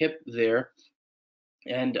of the hip there.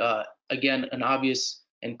 And again, an obvious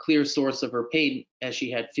and clear source of her pain, as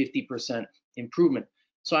she had 50% improvement.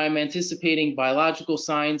 So I'm anticipating biological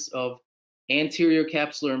signs of anterior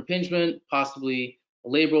capsular impingement, possibly a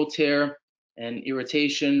labral tear and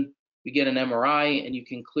irritation. We get an MRI and you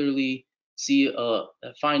can clearly see a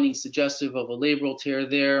finding suggestive of a labral tear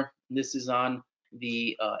there. This is on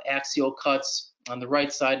the axial cuts on the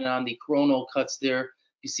right side, and on the coronal cuts there,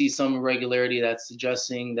 you see some irregularity that's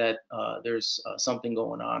suggesting that there's something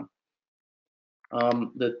going on.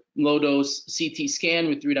 The low-dose CT scan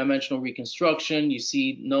with three-dimensional reconstruction, you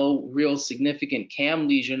see no real significant cam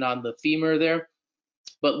lesion on the femur there.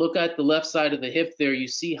 But look at the left side of the hip there, you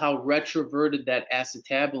see how retroverted that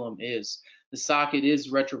acetabulum is. The socket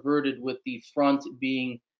is retroverted with the front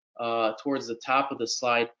being towards the top of the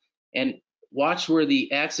slide. And watch where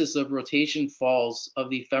the axis of rotation falls of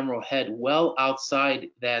the femoral head, well outside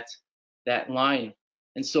that line.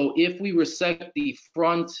 And so if we resect the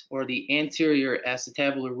front or the anterior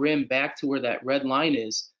acetabular rim back to where that red line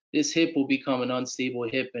is, this hip will become an unstable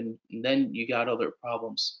hip, and then you got other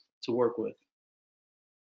problems to work with.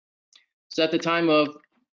 So at the time of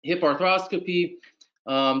hip arthroscopy,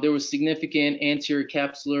 there was significant anterior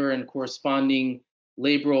capsular and corresponding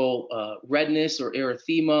labral redness or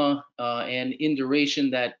erythema and induration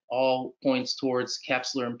that all points towards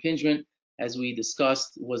capsular impingement, as we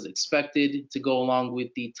discussed, was expected to go along with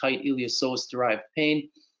the tight iliopsoas-derived pain.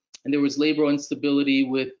 And there was labral instability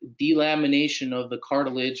with delamination of the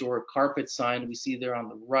cartilage, or carpet sign we see there on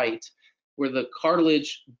the right, where the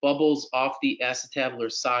cartilage bubbles off the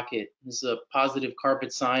acetabular socket. This is a positive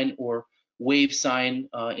carpet sign or wave sign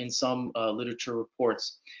in some literature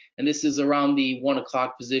reports. And this is around the 1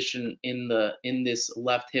 o'clock position in this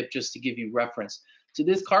left hip, just to give you reference. So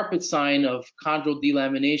this carpet sign of chondral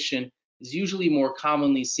delamination is usually more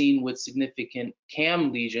commonly seen with significant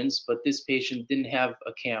cam lesions, but this patient didn't have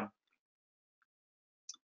a cam.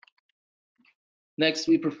 Next,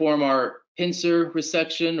 we perform our pincer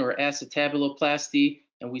resection or acetabuloplasty,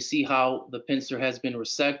 and we see how the pincer has been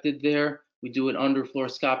resected there. We do it under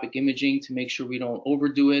fluoroscopic imaging to make sure we don't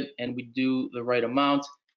overdo it and we do the right amount.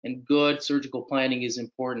 And good surgical planning is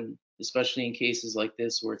important, especially in cases like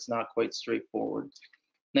this where it's not quite straightforward.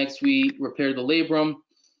 Next, we repair the labrum,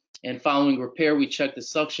 and following repair, we check the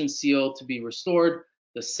suction seal to be restored.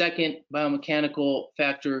 The second biomechanical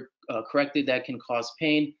factor corrected that can cause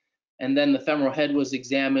pain. And then the femoral head was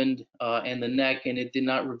examined and the neck, and it did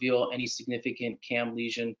not reveal any significant cam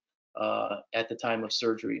lesion at the time of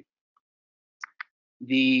surgery.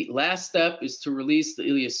 The last step is to release the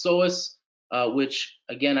iliopsoas, which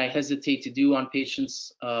again, I hesitate to do on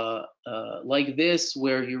patients like this,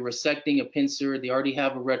 where you're resecting a pincer. They already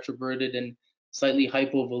have a retroverted and slightly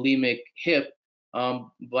hypovolemic hip,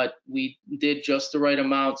 but we did just the right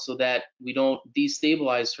amount so that we don't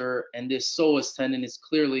destabilize her. And this psoas tendon is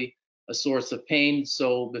clearly a source of pain.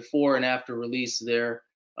 So before and after release, they're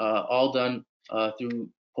all done through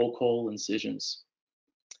poke hole incisions.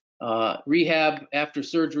 Rehab after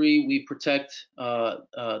surgery, we protect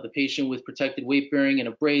the patient with protected weight bearing and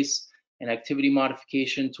a brace and activity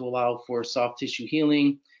modification to allow for soft tissue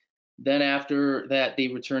healing. Then after that, they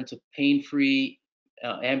return to pain-free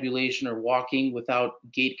ambulation or walking without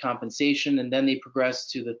gait compensation. And then they progress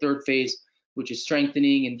to the third phase, which is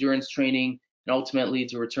strengthening, endurance training, and ultimately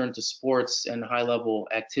to return to sports and high-level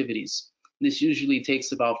activities. This usually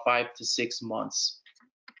takes about 5 to 6 months.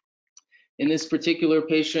 In this particular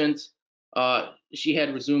patient, she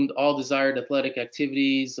had resumed all desired athletic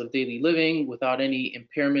activities of daily living without any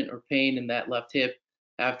impairment or pain in that left hip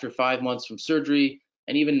after 5 months from surgery.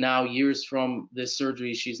 And even now, years from this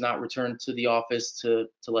surgery, she's not returned to the office to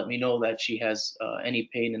let me know that she has any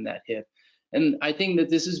pain in that hip. And I think that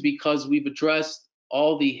this is because we've addressed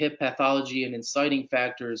all the hip pathology and inciting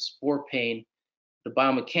factors for pain, the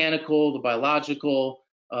biomechanical, the biological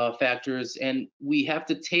factors, and we have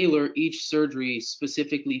to tailor each surgery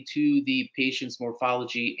specifically to the patient's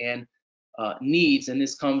morphology and needs. And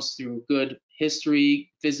this comes through good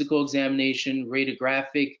history, physical examination,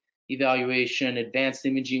 radiographic evaluation, advanced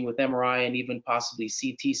imaging with MRI, and even possibly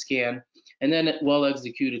CT scan, and then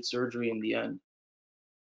well-executed surgery in the end.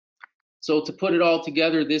 So to put it all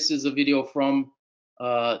together, this is a video from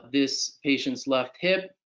this patient's left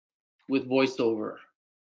hip with voiceover.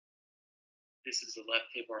 This is a left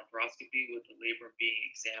hip arthroscopy with the labrum being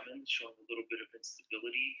examined, showing a little bit of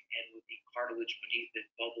instability and with the cartilage beneath it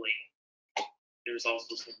bubbling. There's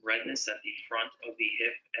also some redness at the front of the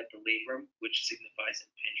hip at the labrum, which signifies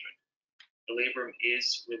impingement. The labrum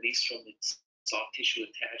is released from the soft tissue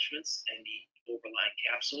attachments and the overlying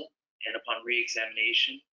capsule, and upon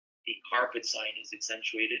re-examination, the carpet sign is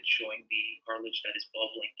accentuated, showing the cartilage that is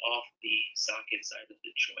bubbling off the socket side of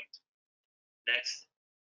the joint. Next,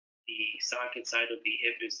 the socket side of the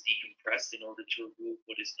hip is decompressed in order to remove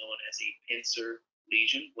what is known as a pincer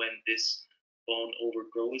lesion. When this bone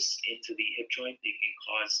overgrows into the hip joint, it can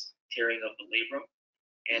cause tearing of the labrum,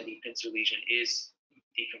 and the pincer lesion is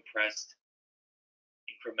decompressed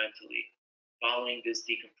incrementally. Following this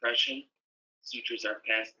decompression, sutures are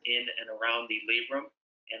passed in and around the labrum,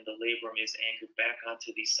 and the labrum is anchored back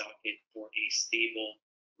onto the socket for a stable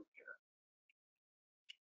repair.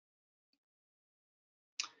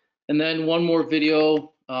 And then one more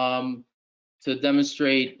video to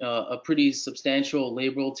demonstrate a pretty substantial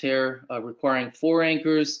labral tear requiring 4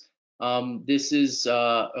 anchors. This is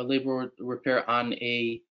a labral repair on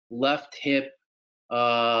a left hip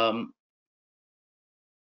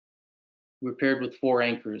repaired with 4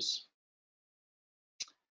 anchors.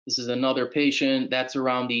 This is another patient that's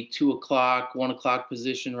around the 2 o'clock, 1 o'clock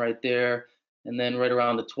position right there. And then right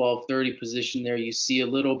around the 12:30 position there, you see a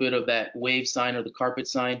little bit of that wave sign or the carpet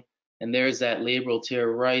sign. And there's that labral tear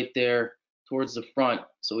right there towards the front.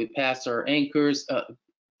 So we pass our anchors,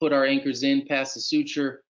 put our anchors in, pass the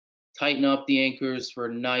suture, tighten up the anchors for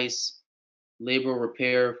a nice labral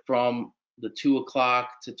repair from the 2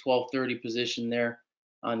 o'clock to 12:30 position there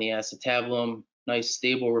on the acetabulum. Nice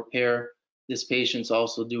stable repair. This patient's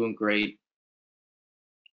also doing great.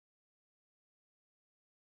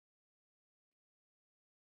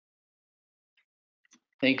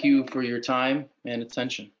 Thank you for your time and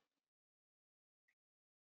attention.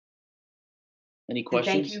 Any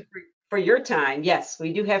questions? And thank you for your time. Yes,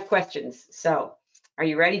 we do have questions. So are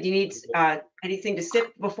you ready? Do you need anything to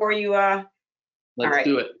sip before you? Let's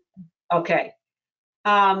do it. Okay.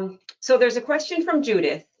 So there's a question from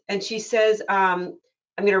Judith, and she says,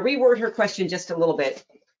 I'm going to reword her question just a little bit.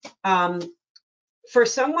 For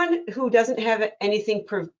someone who doesn't have anything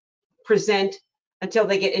present until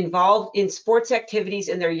they get involved in sports activities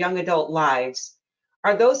in their young adult lives,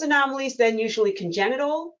 are those anomalies then usually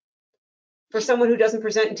congenital for someone who doesn't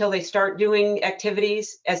present until they start doing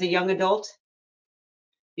activities as a young adult?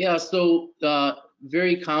 Yeah, so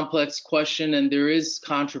very complex question, and there is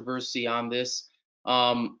controversy on this.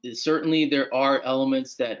 Certainly there are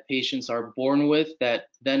elements that patients are born with that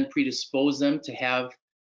then predispose them to have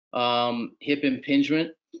hip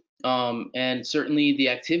impingement, and certainly the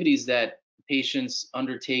activities that patients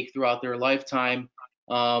undertake throughout their lifetime,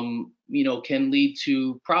 can lead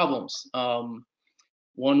to problems.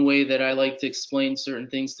 One way that I like to explain certain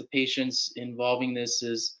things to patients involving this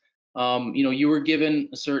is, you were given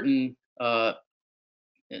a certain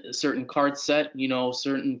card set,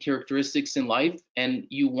 certain characteristics in life, and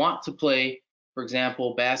you want to play, for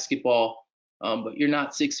example, basketball, but you're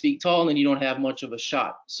not 6 feet tall and you don't have much of a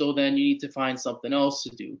shot. So then you need to find something else to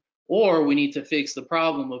do. Or we need to fix the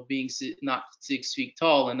problem of being not 6 feet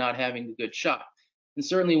tall and not having a good shot. And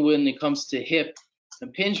certainly when it comes to hip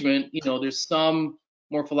impingement, there's some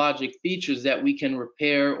morphologic features that we can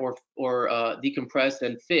repair or decompress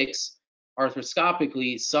and fix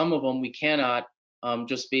arthroscopically. Some of them we cannot,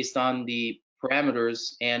 just based on the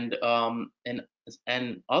parameters, and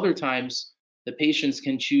other times the patients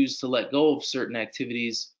can choose to let go of certain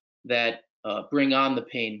activities that bring on the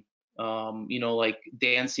pain, like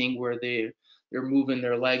dancing, where they're moving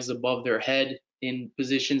their legs above their head in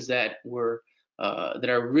positions that are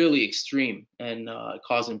really extreme and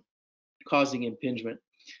causing impingement.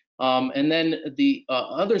 And then the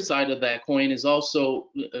other side of that coin is also,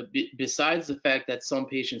 besides the fact that some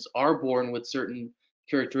patients are born with certain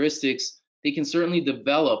characteristics, they can certainly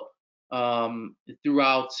develop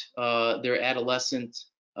throughout their adolescent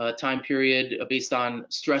time period based on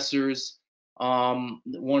stressors.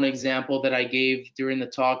 One example that I gave during the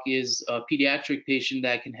talk is a pediatric patient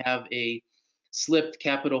that can have a slipped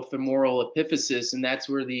capitofemoral epiphysis, and that's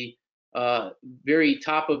where the very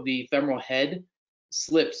top of the femoral head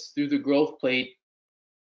slips through the growth plate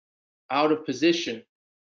out of position,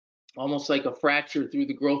 almost like a fracture through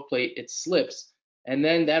the growth plate. It slips, and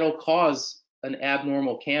then that'll cause an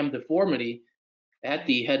abnormal cam deformity at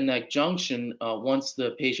the head and neck junction once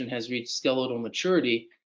the patient has reached skeletal maturity,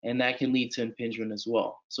 and that can lead to impingement as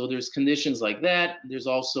well. So there's conditions like that. There's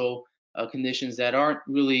also conditions that aren't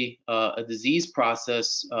really a disease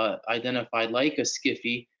process identified like a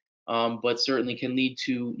SCFE, but certainly can lead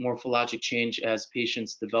to morphologic change as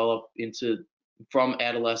patients develop from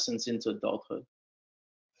adolescence into adulthood.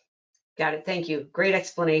 Got it. Thank you. Great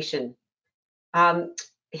explanation.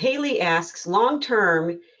 Haley asks,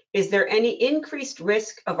 long-term, is there any increased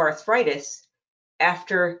risk of arthritis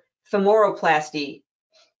after femoroplasty?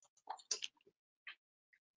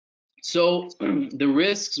 So the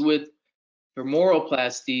risks with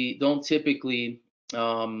femoroplasty don't typically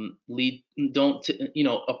a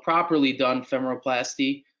properly done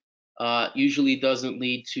femoroplasty usually doesn't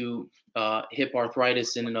lead to hip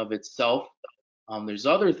arthritis in and of itself. There's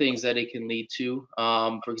other things that it can lead to.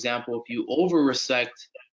 For example, if you over-resect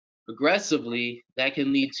aggressively, that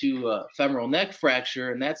can lead to a femoral neck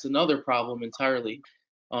fracture, and that's another problem entirely.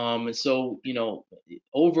 And so,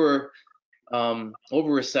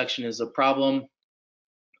 over-resection is a problem.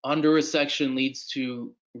 Under-resection leads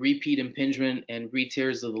to repeat impingement and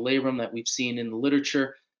re-tears of the labrum that we've seen in the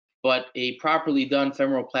literature. But a properly done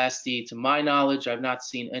femoroplasty, to my knowledge, I've not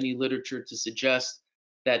seen any literature to suggest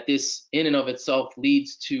that this in and of itself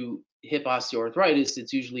leads to hip osteoarthritis.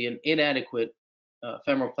 It's usually an inadequate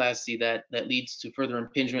femoroplasty that leads to further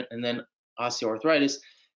impingement and then osteoarthritis.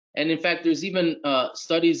 And in fact, there's even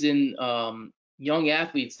studies in young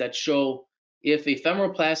athletes that show if a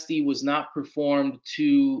femoroplasty was not performed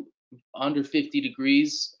to under 50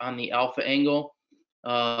 degrees on the alpha angle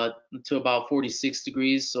to about 46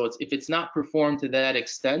 degrees, so if it's not performed to that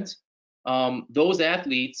extent, those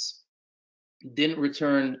athletes didn't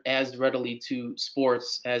return as readily to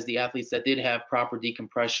sports as the athletes that did have proper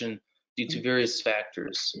decompression due to various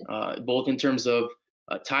factors, both in terms of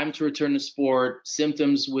time to return to sport,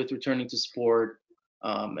 symptoms with returning to sport,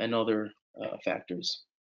 and other factors.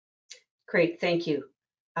 Great, thank you.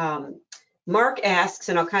 Mark asks,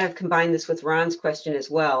 and I'll kind of combine this with Ron's question as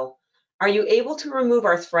well, are you able to remove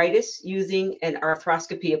arthritis using an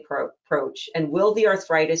arthroscopy approach, and will the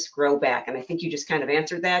arthritis grow back? And I think you just kind of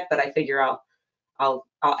answered that, but I figure I'll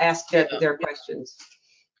ask their questions.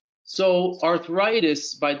 So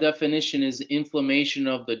arthritis, by definition, is inflammation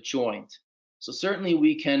of the joint. So certainly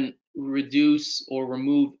we can reduce or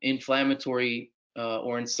remove inflammatory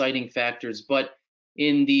or inciting factors, but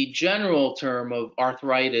in the general term of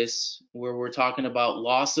arthritis, where we're talking about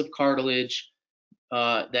loss of cartilage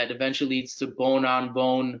that eventually leads to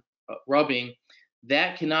bone-on-bone rubbing,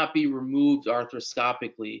 that cannot be removed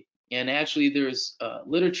arthroscopically. And actually, there's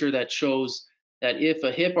literature that shows that if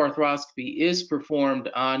a hip arthroscopy is performed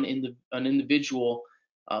on an individual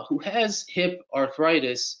who has hip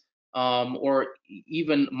arthritis or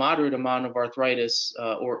even moderate amount of arthritis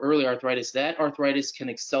or early arthritis, that arthritis can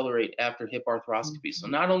accelerate after hip arthroscopy. So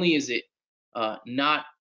not only is it not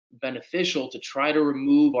beneficial to try to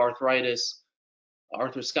remove arthritis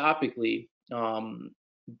arthroscopically,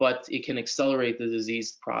 but it can accelerate the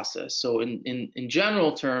disease process. So in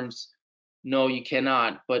general terms, no, you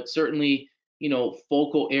cannot, but certainly,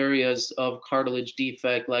 focal areas of cartilage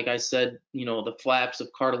defect, like I said, the flaps of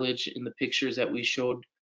cartilage in the pictures that we showed,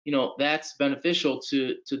 that's beneficial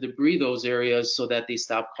to debride those areas so that they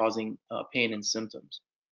stop causing pain and symptoms.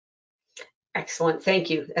 Excellent, thank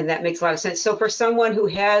you. And that makes a lot of sense. So for someone who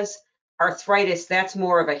has arthritis, that's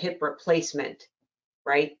more of a hip replacement,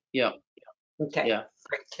 right? Yeah. Okay. Yeah.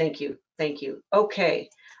 Great. Thank you. Thank you.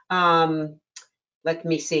 Okay. Let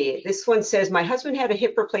me see. This one says, my husband had a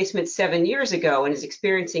hip replacement 7 years ago and is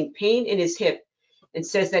experiencing pain in his hip and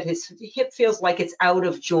says that his hip feels like it's out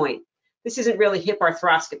of joint. This isn't really hip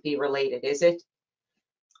arthroscopy related, is it?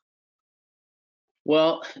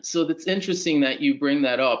 Well, so it's interesting that you bring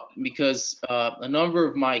that up because a number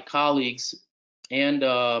of my colleagues and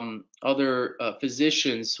other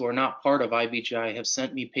physicians who are not part of IBJI have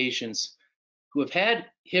sent me patients who have had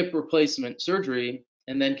hip replacement surgery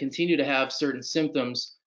and then continue to have certain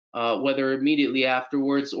symptoms, whether immediately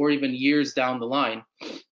afterwards or even years down the line.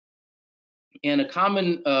 And a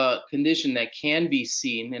common condition that can be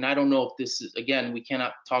seen, and I don't know if this is, again, we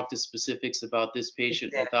cannot talk to specifics about this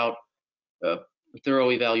patient without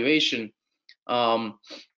thorough evaluation. A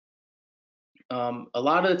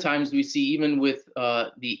lot of the times we see, even with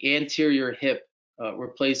the anterior hip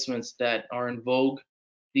replacements that are in vogue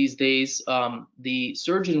these days, the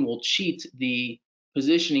surgeon will cheat the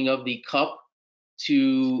positioning of the cup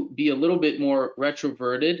to be a little bit more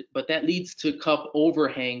retroverted, but that leads to cup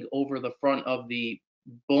overhang over the front of the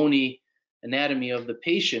bony anatomy of the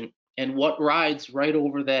patient. And what rides right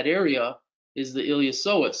over that area is the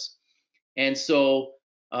iliopsoas. And so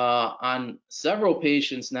on several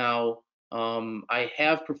patients now, I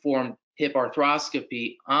have performed hip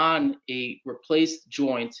arthroscopy on a replaced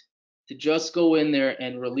joint to just go in there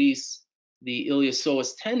and release the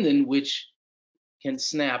iliopsoas tendon, which can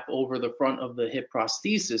snap over the front of the hip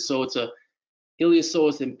prosthesis. So it's a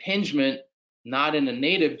iliopsoas impingement, not in a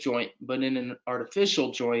native joint, but in an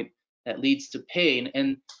artificial joint that leads to pain.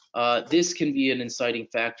 And this can be an inciting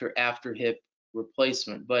factor after hip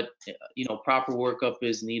replacement, but proper workup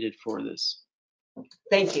is needed for this.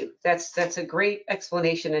 Thank you. That's a great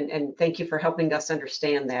explanation, and thank you for helping us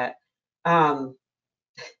understand that.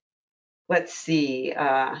 Let's see.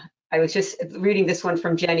 I was just reading this one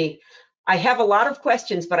from Jenny. I have a lot of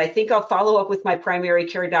questions, but I think I'll follow up with my primary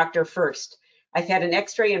care doctor first. I've had an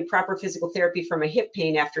x-ray and proper physical therapy for my hip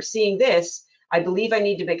pain. After seeing this, I believe I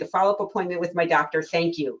need to make a follow-up appointment with my doctor.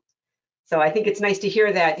 Thank you. So I think it's nice to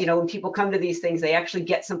hear that, you know, when people come to these things, they actually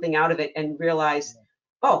get something out of it and realize,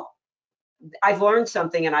 oh, I've learned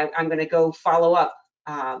something and I'm going to go follow up.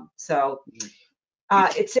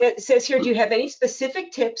 It says here, do you have any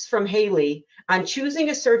specific tips from Haley on choosing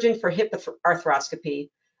a surgeon for hip arthroscopy?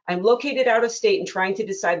 I'm located out of state and trying to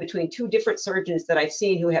decide between two different surgeons that I've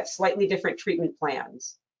seen who have slightly different treatment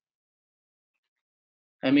plans.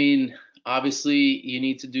 I mean, obviously, you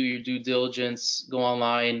need to do your due diligence, go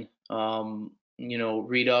online, you know,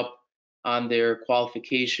 read up on their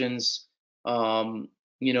qualifications.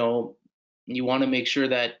 You know, you want to make sure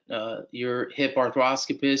that your hip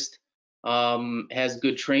arthroscopist has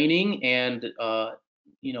good training, and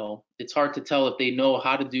you know, it's hard to tell if they know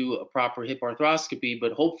how to do a proper hip arthroscopy,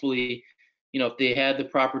 but hopefully, you know, if they had the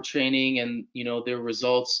proper training and, you know, their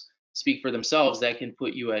results speak for themselves, that can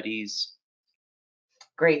put you at ease.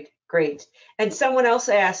 Great, great. And someone else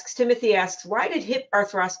asks, Timothy asks, why did hip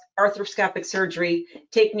arthroscopic surgery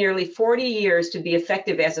take nearly 40 years to be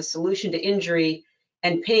effective as a solution to injury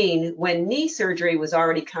and pain when knee surgery was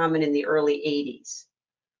already common in the early 80s?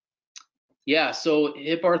 Yeah, so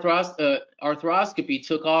hip arthroscopy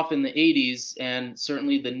took off in the 80s, and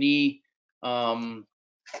certainly the knee was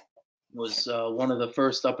one of the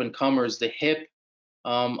first up and comers. The hip,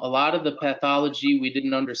 a lot of the pathology we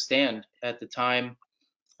didn't understand at the time.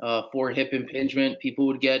 For hip impingement, people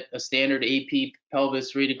would get a standard AP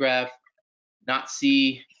pelvis radiograph, not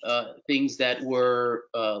see things that were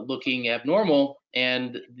looking abnormal,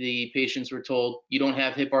 and the patients were told, you don't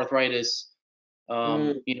have hip arthritis,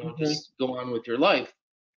 you know, just go on with your life.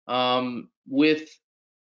 With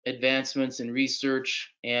advancements in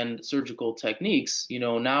research and surgical techniques, you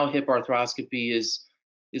know, now hip arthroscopy is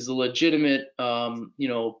a legitimate, you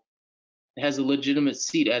know, has a legitimate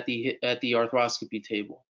seat at the arthroscopy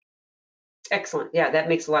table. Excellent. Yeah, that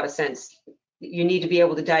makes a lot of sense. You need to be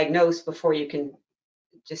able to diagnose before you can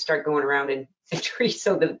just start going around and treat.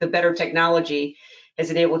 So the better technology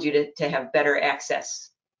has enabled you to have better access.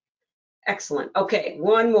 Excellent. Okay,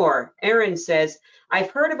 one more. Aaron says,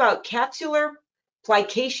 I've heard about capsular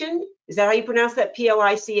plication. Is that how you pronounce that?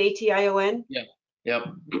 Plication? Yeah. Yep.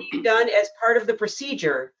 Being done as part of the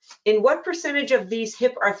procedure. In what percentage of these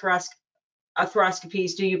hip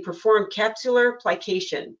arthroscopies do you perform capsular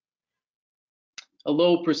plication? A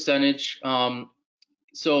low percentage.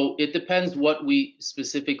 So it depends what we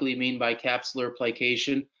specifically mean by capsular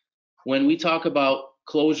plication. When we talk about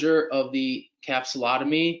closure of the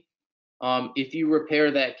capsulotomy, if you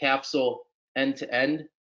repair that capsule end to end,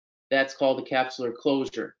 that's called a capsular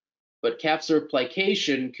closure. But capsular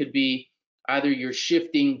plication could be either you're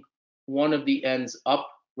shifting one of the ends up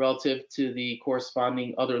relative to the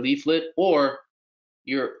corresponding other leaflet, or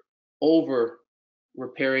you're over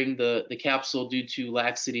repairing the capsule due to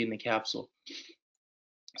laxity in the capsule.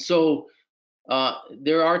 So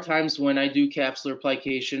there are times when I do capsular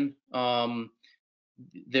plication.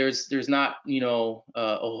 There's not, you know,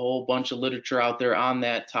 a whole bunch of literature out there on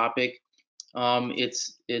that topic.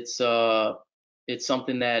 It's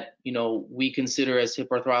something that, you know, we consider as hip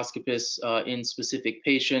arthroscopists in specific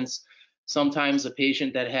patients. Sometimes a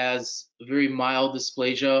patient that has very mild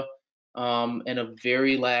dysplasia and a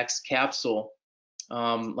very lax capsule,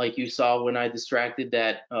 like you saw when I distracted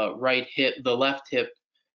that right hip, the left hip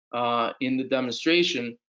in the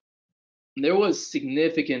demonstration, there was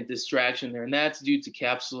significant distraction there, and that's due to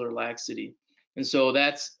capsular laxity. And so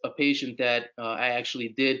that's a patient that I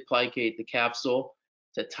actually did plicate the capsule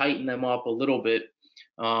to tighten them up a little bit,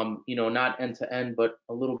 you know, not end to end, but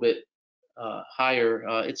a little bit higher.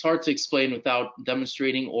 It's hard to explain without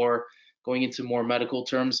demonstrating or going into more medical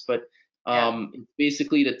terms, but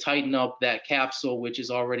basically to tighten up that capsule, which is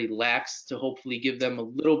already lax, to hopefully give them a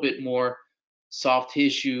little bit more soft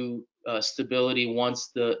tissue stability once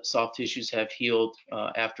the soft tissues have healed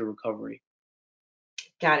after recovery.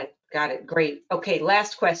 Got it. Got it. Great. Okay,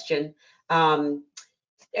 last question.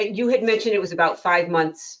 You had mentioned it was about 5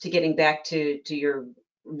 months to getting back to your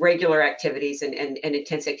regular activities and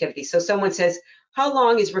intense activities. So someone says, how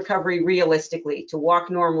long is recovery realistically to walk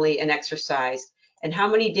normally and exercise? And how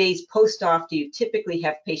many days post-op do you typically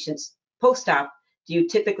have patients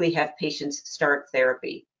start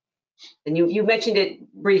therapy? And you mentioned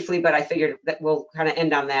it briefly, but I figured that we'll kind of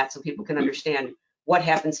end on that so people can understand what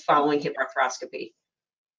happens following hip arthroscopy.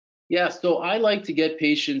 Yeah, so I like to get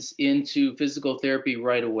patients into physical therapy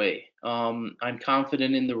right away. I'm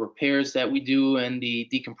confident in the repairs that we do and the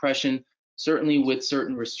decompression, certainly with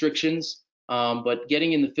certain restrictions, but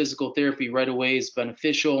getting in the physical therapy right away is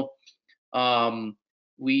beneficial.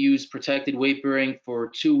 We use protected weight bearing for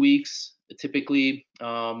 2 weeks, typically,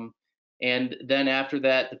 and then after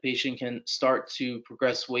that, the patient can start to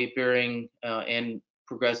progress weight bearing and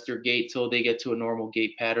progress their gait till they get to a normal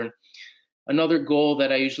gait pattern. Another goal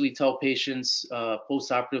that I usually tell patients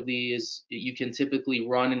post-operatively is you can typically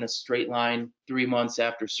run in a straight line 3 months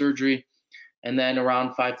after surgery, and then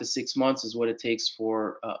around 5 to 6 months is what it takes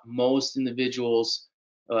for most individuals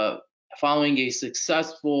following a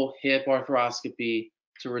successful hip arthroscopy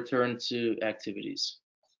to return to activities.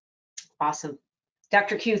 Awesome.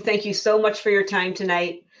 Dr. Chiu, thank you so much for your time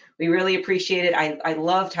tonight. We really appreciate it. I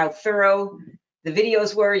loved how thorough the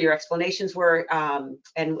videos were, your explanations were,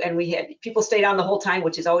 and we had people stayed on the whole time,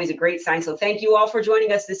 which is always a great sign. So thank you all for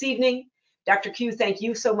joining us this evening. Dr. Chiu, thank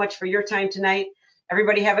you so much for your time tonight.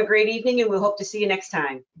 Everybody have a great evening, and we'll hope to see you next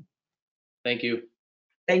time. Thank you.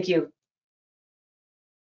 Thank you.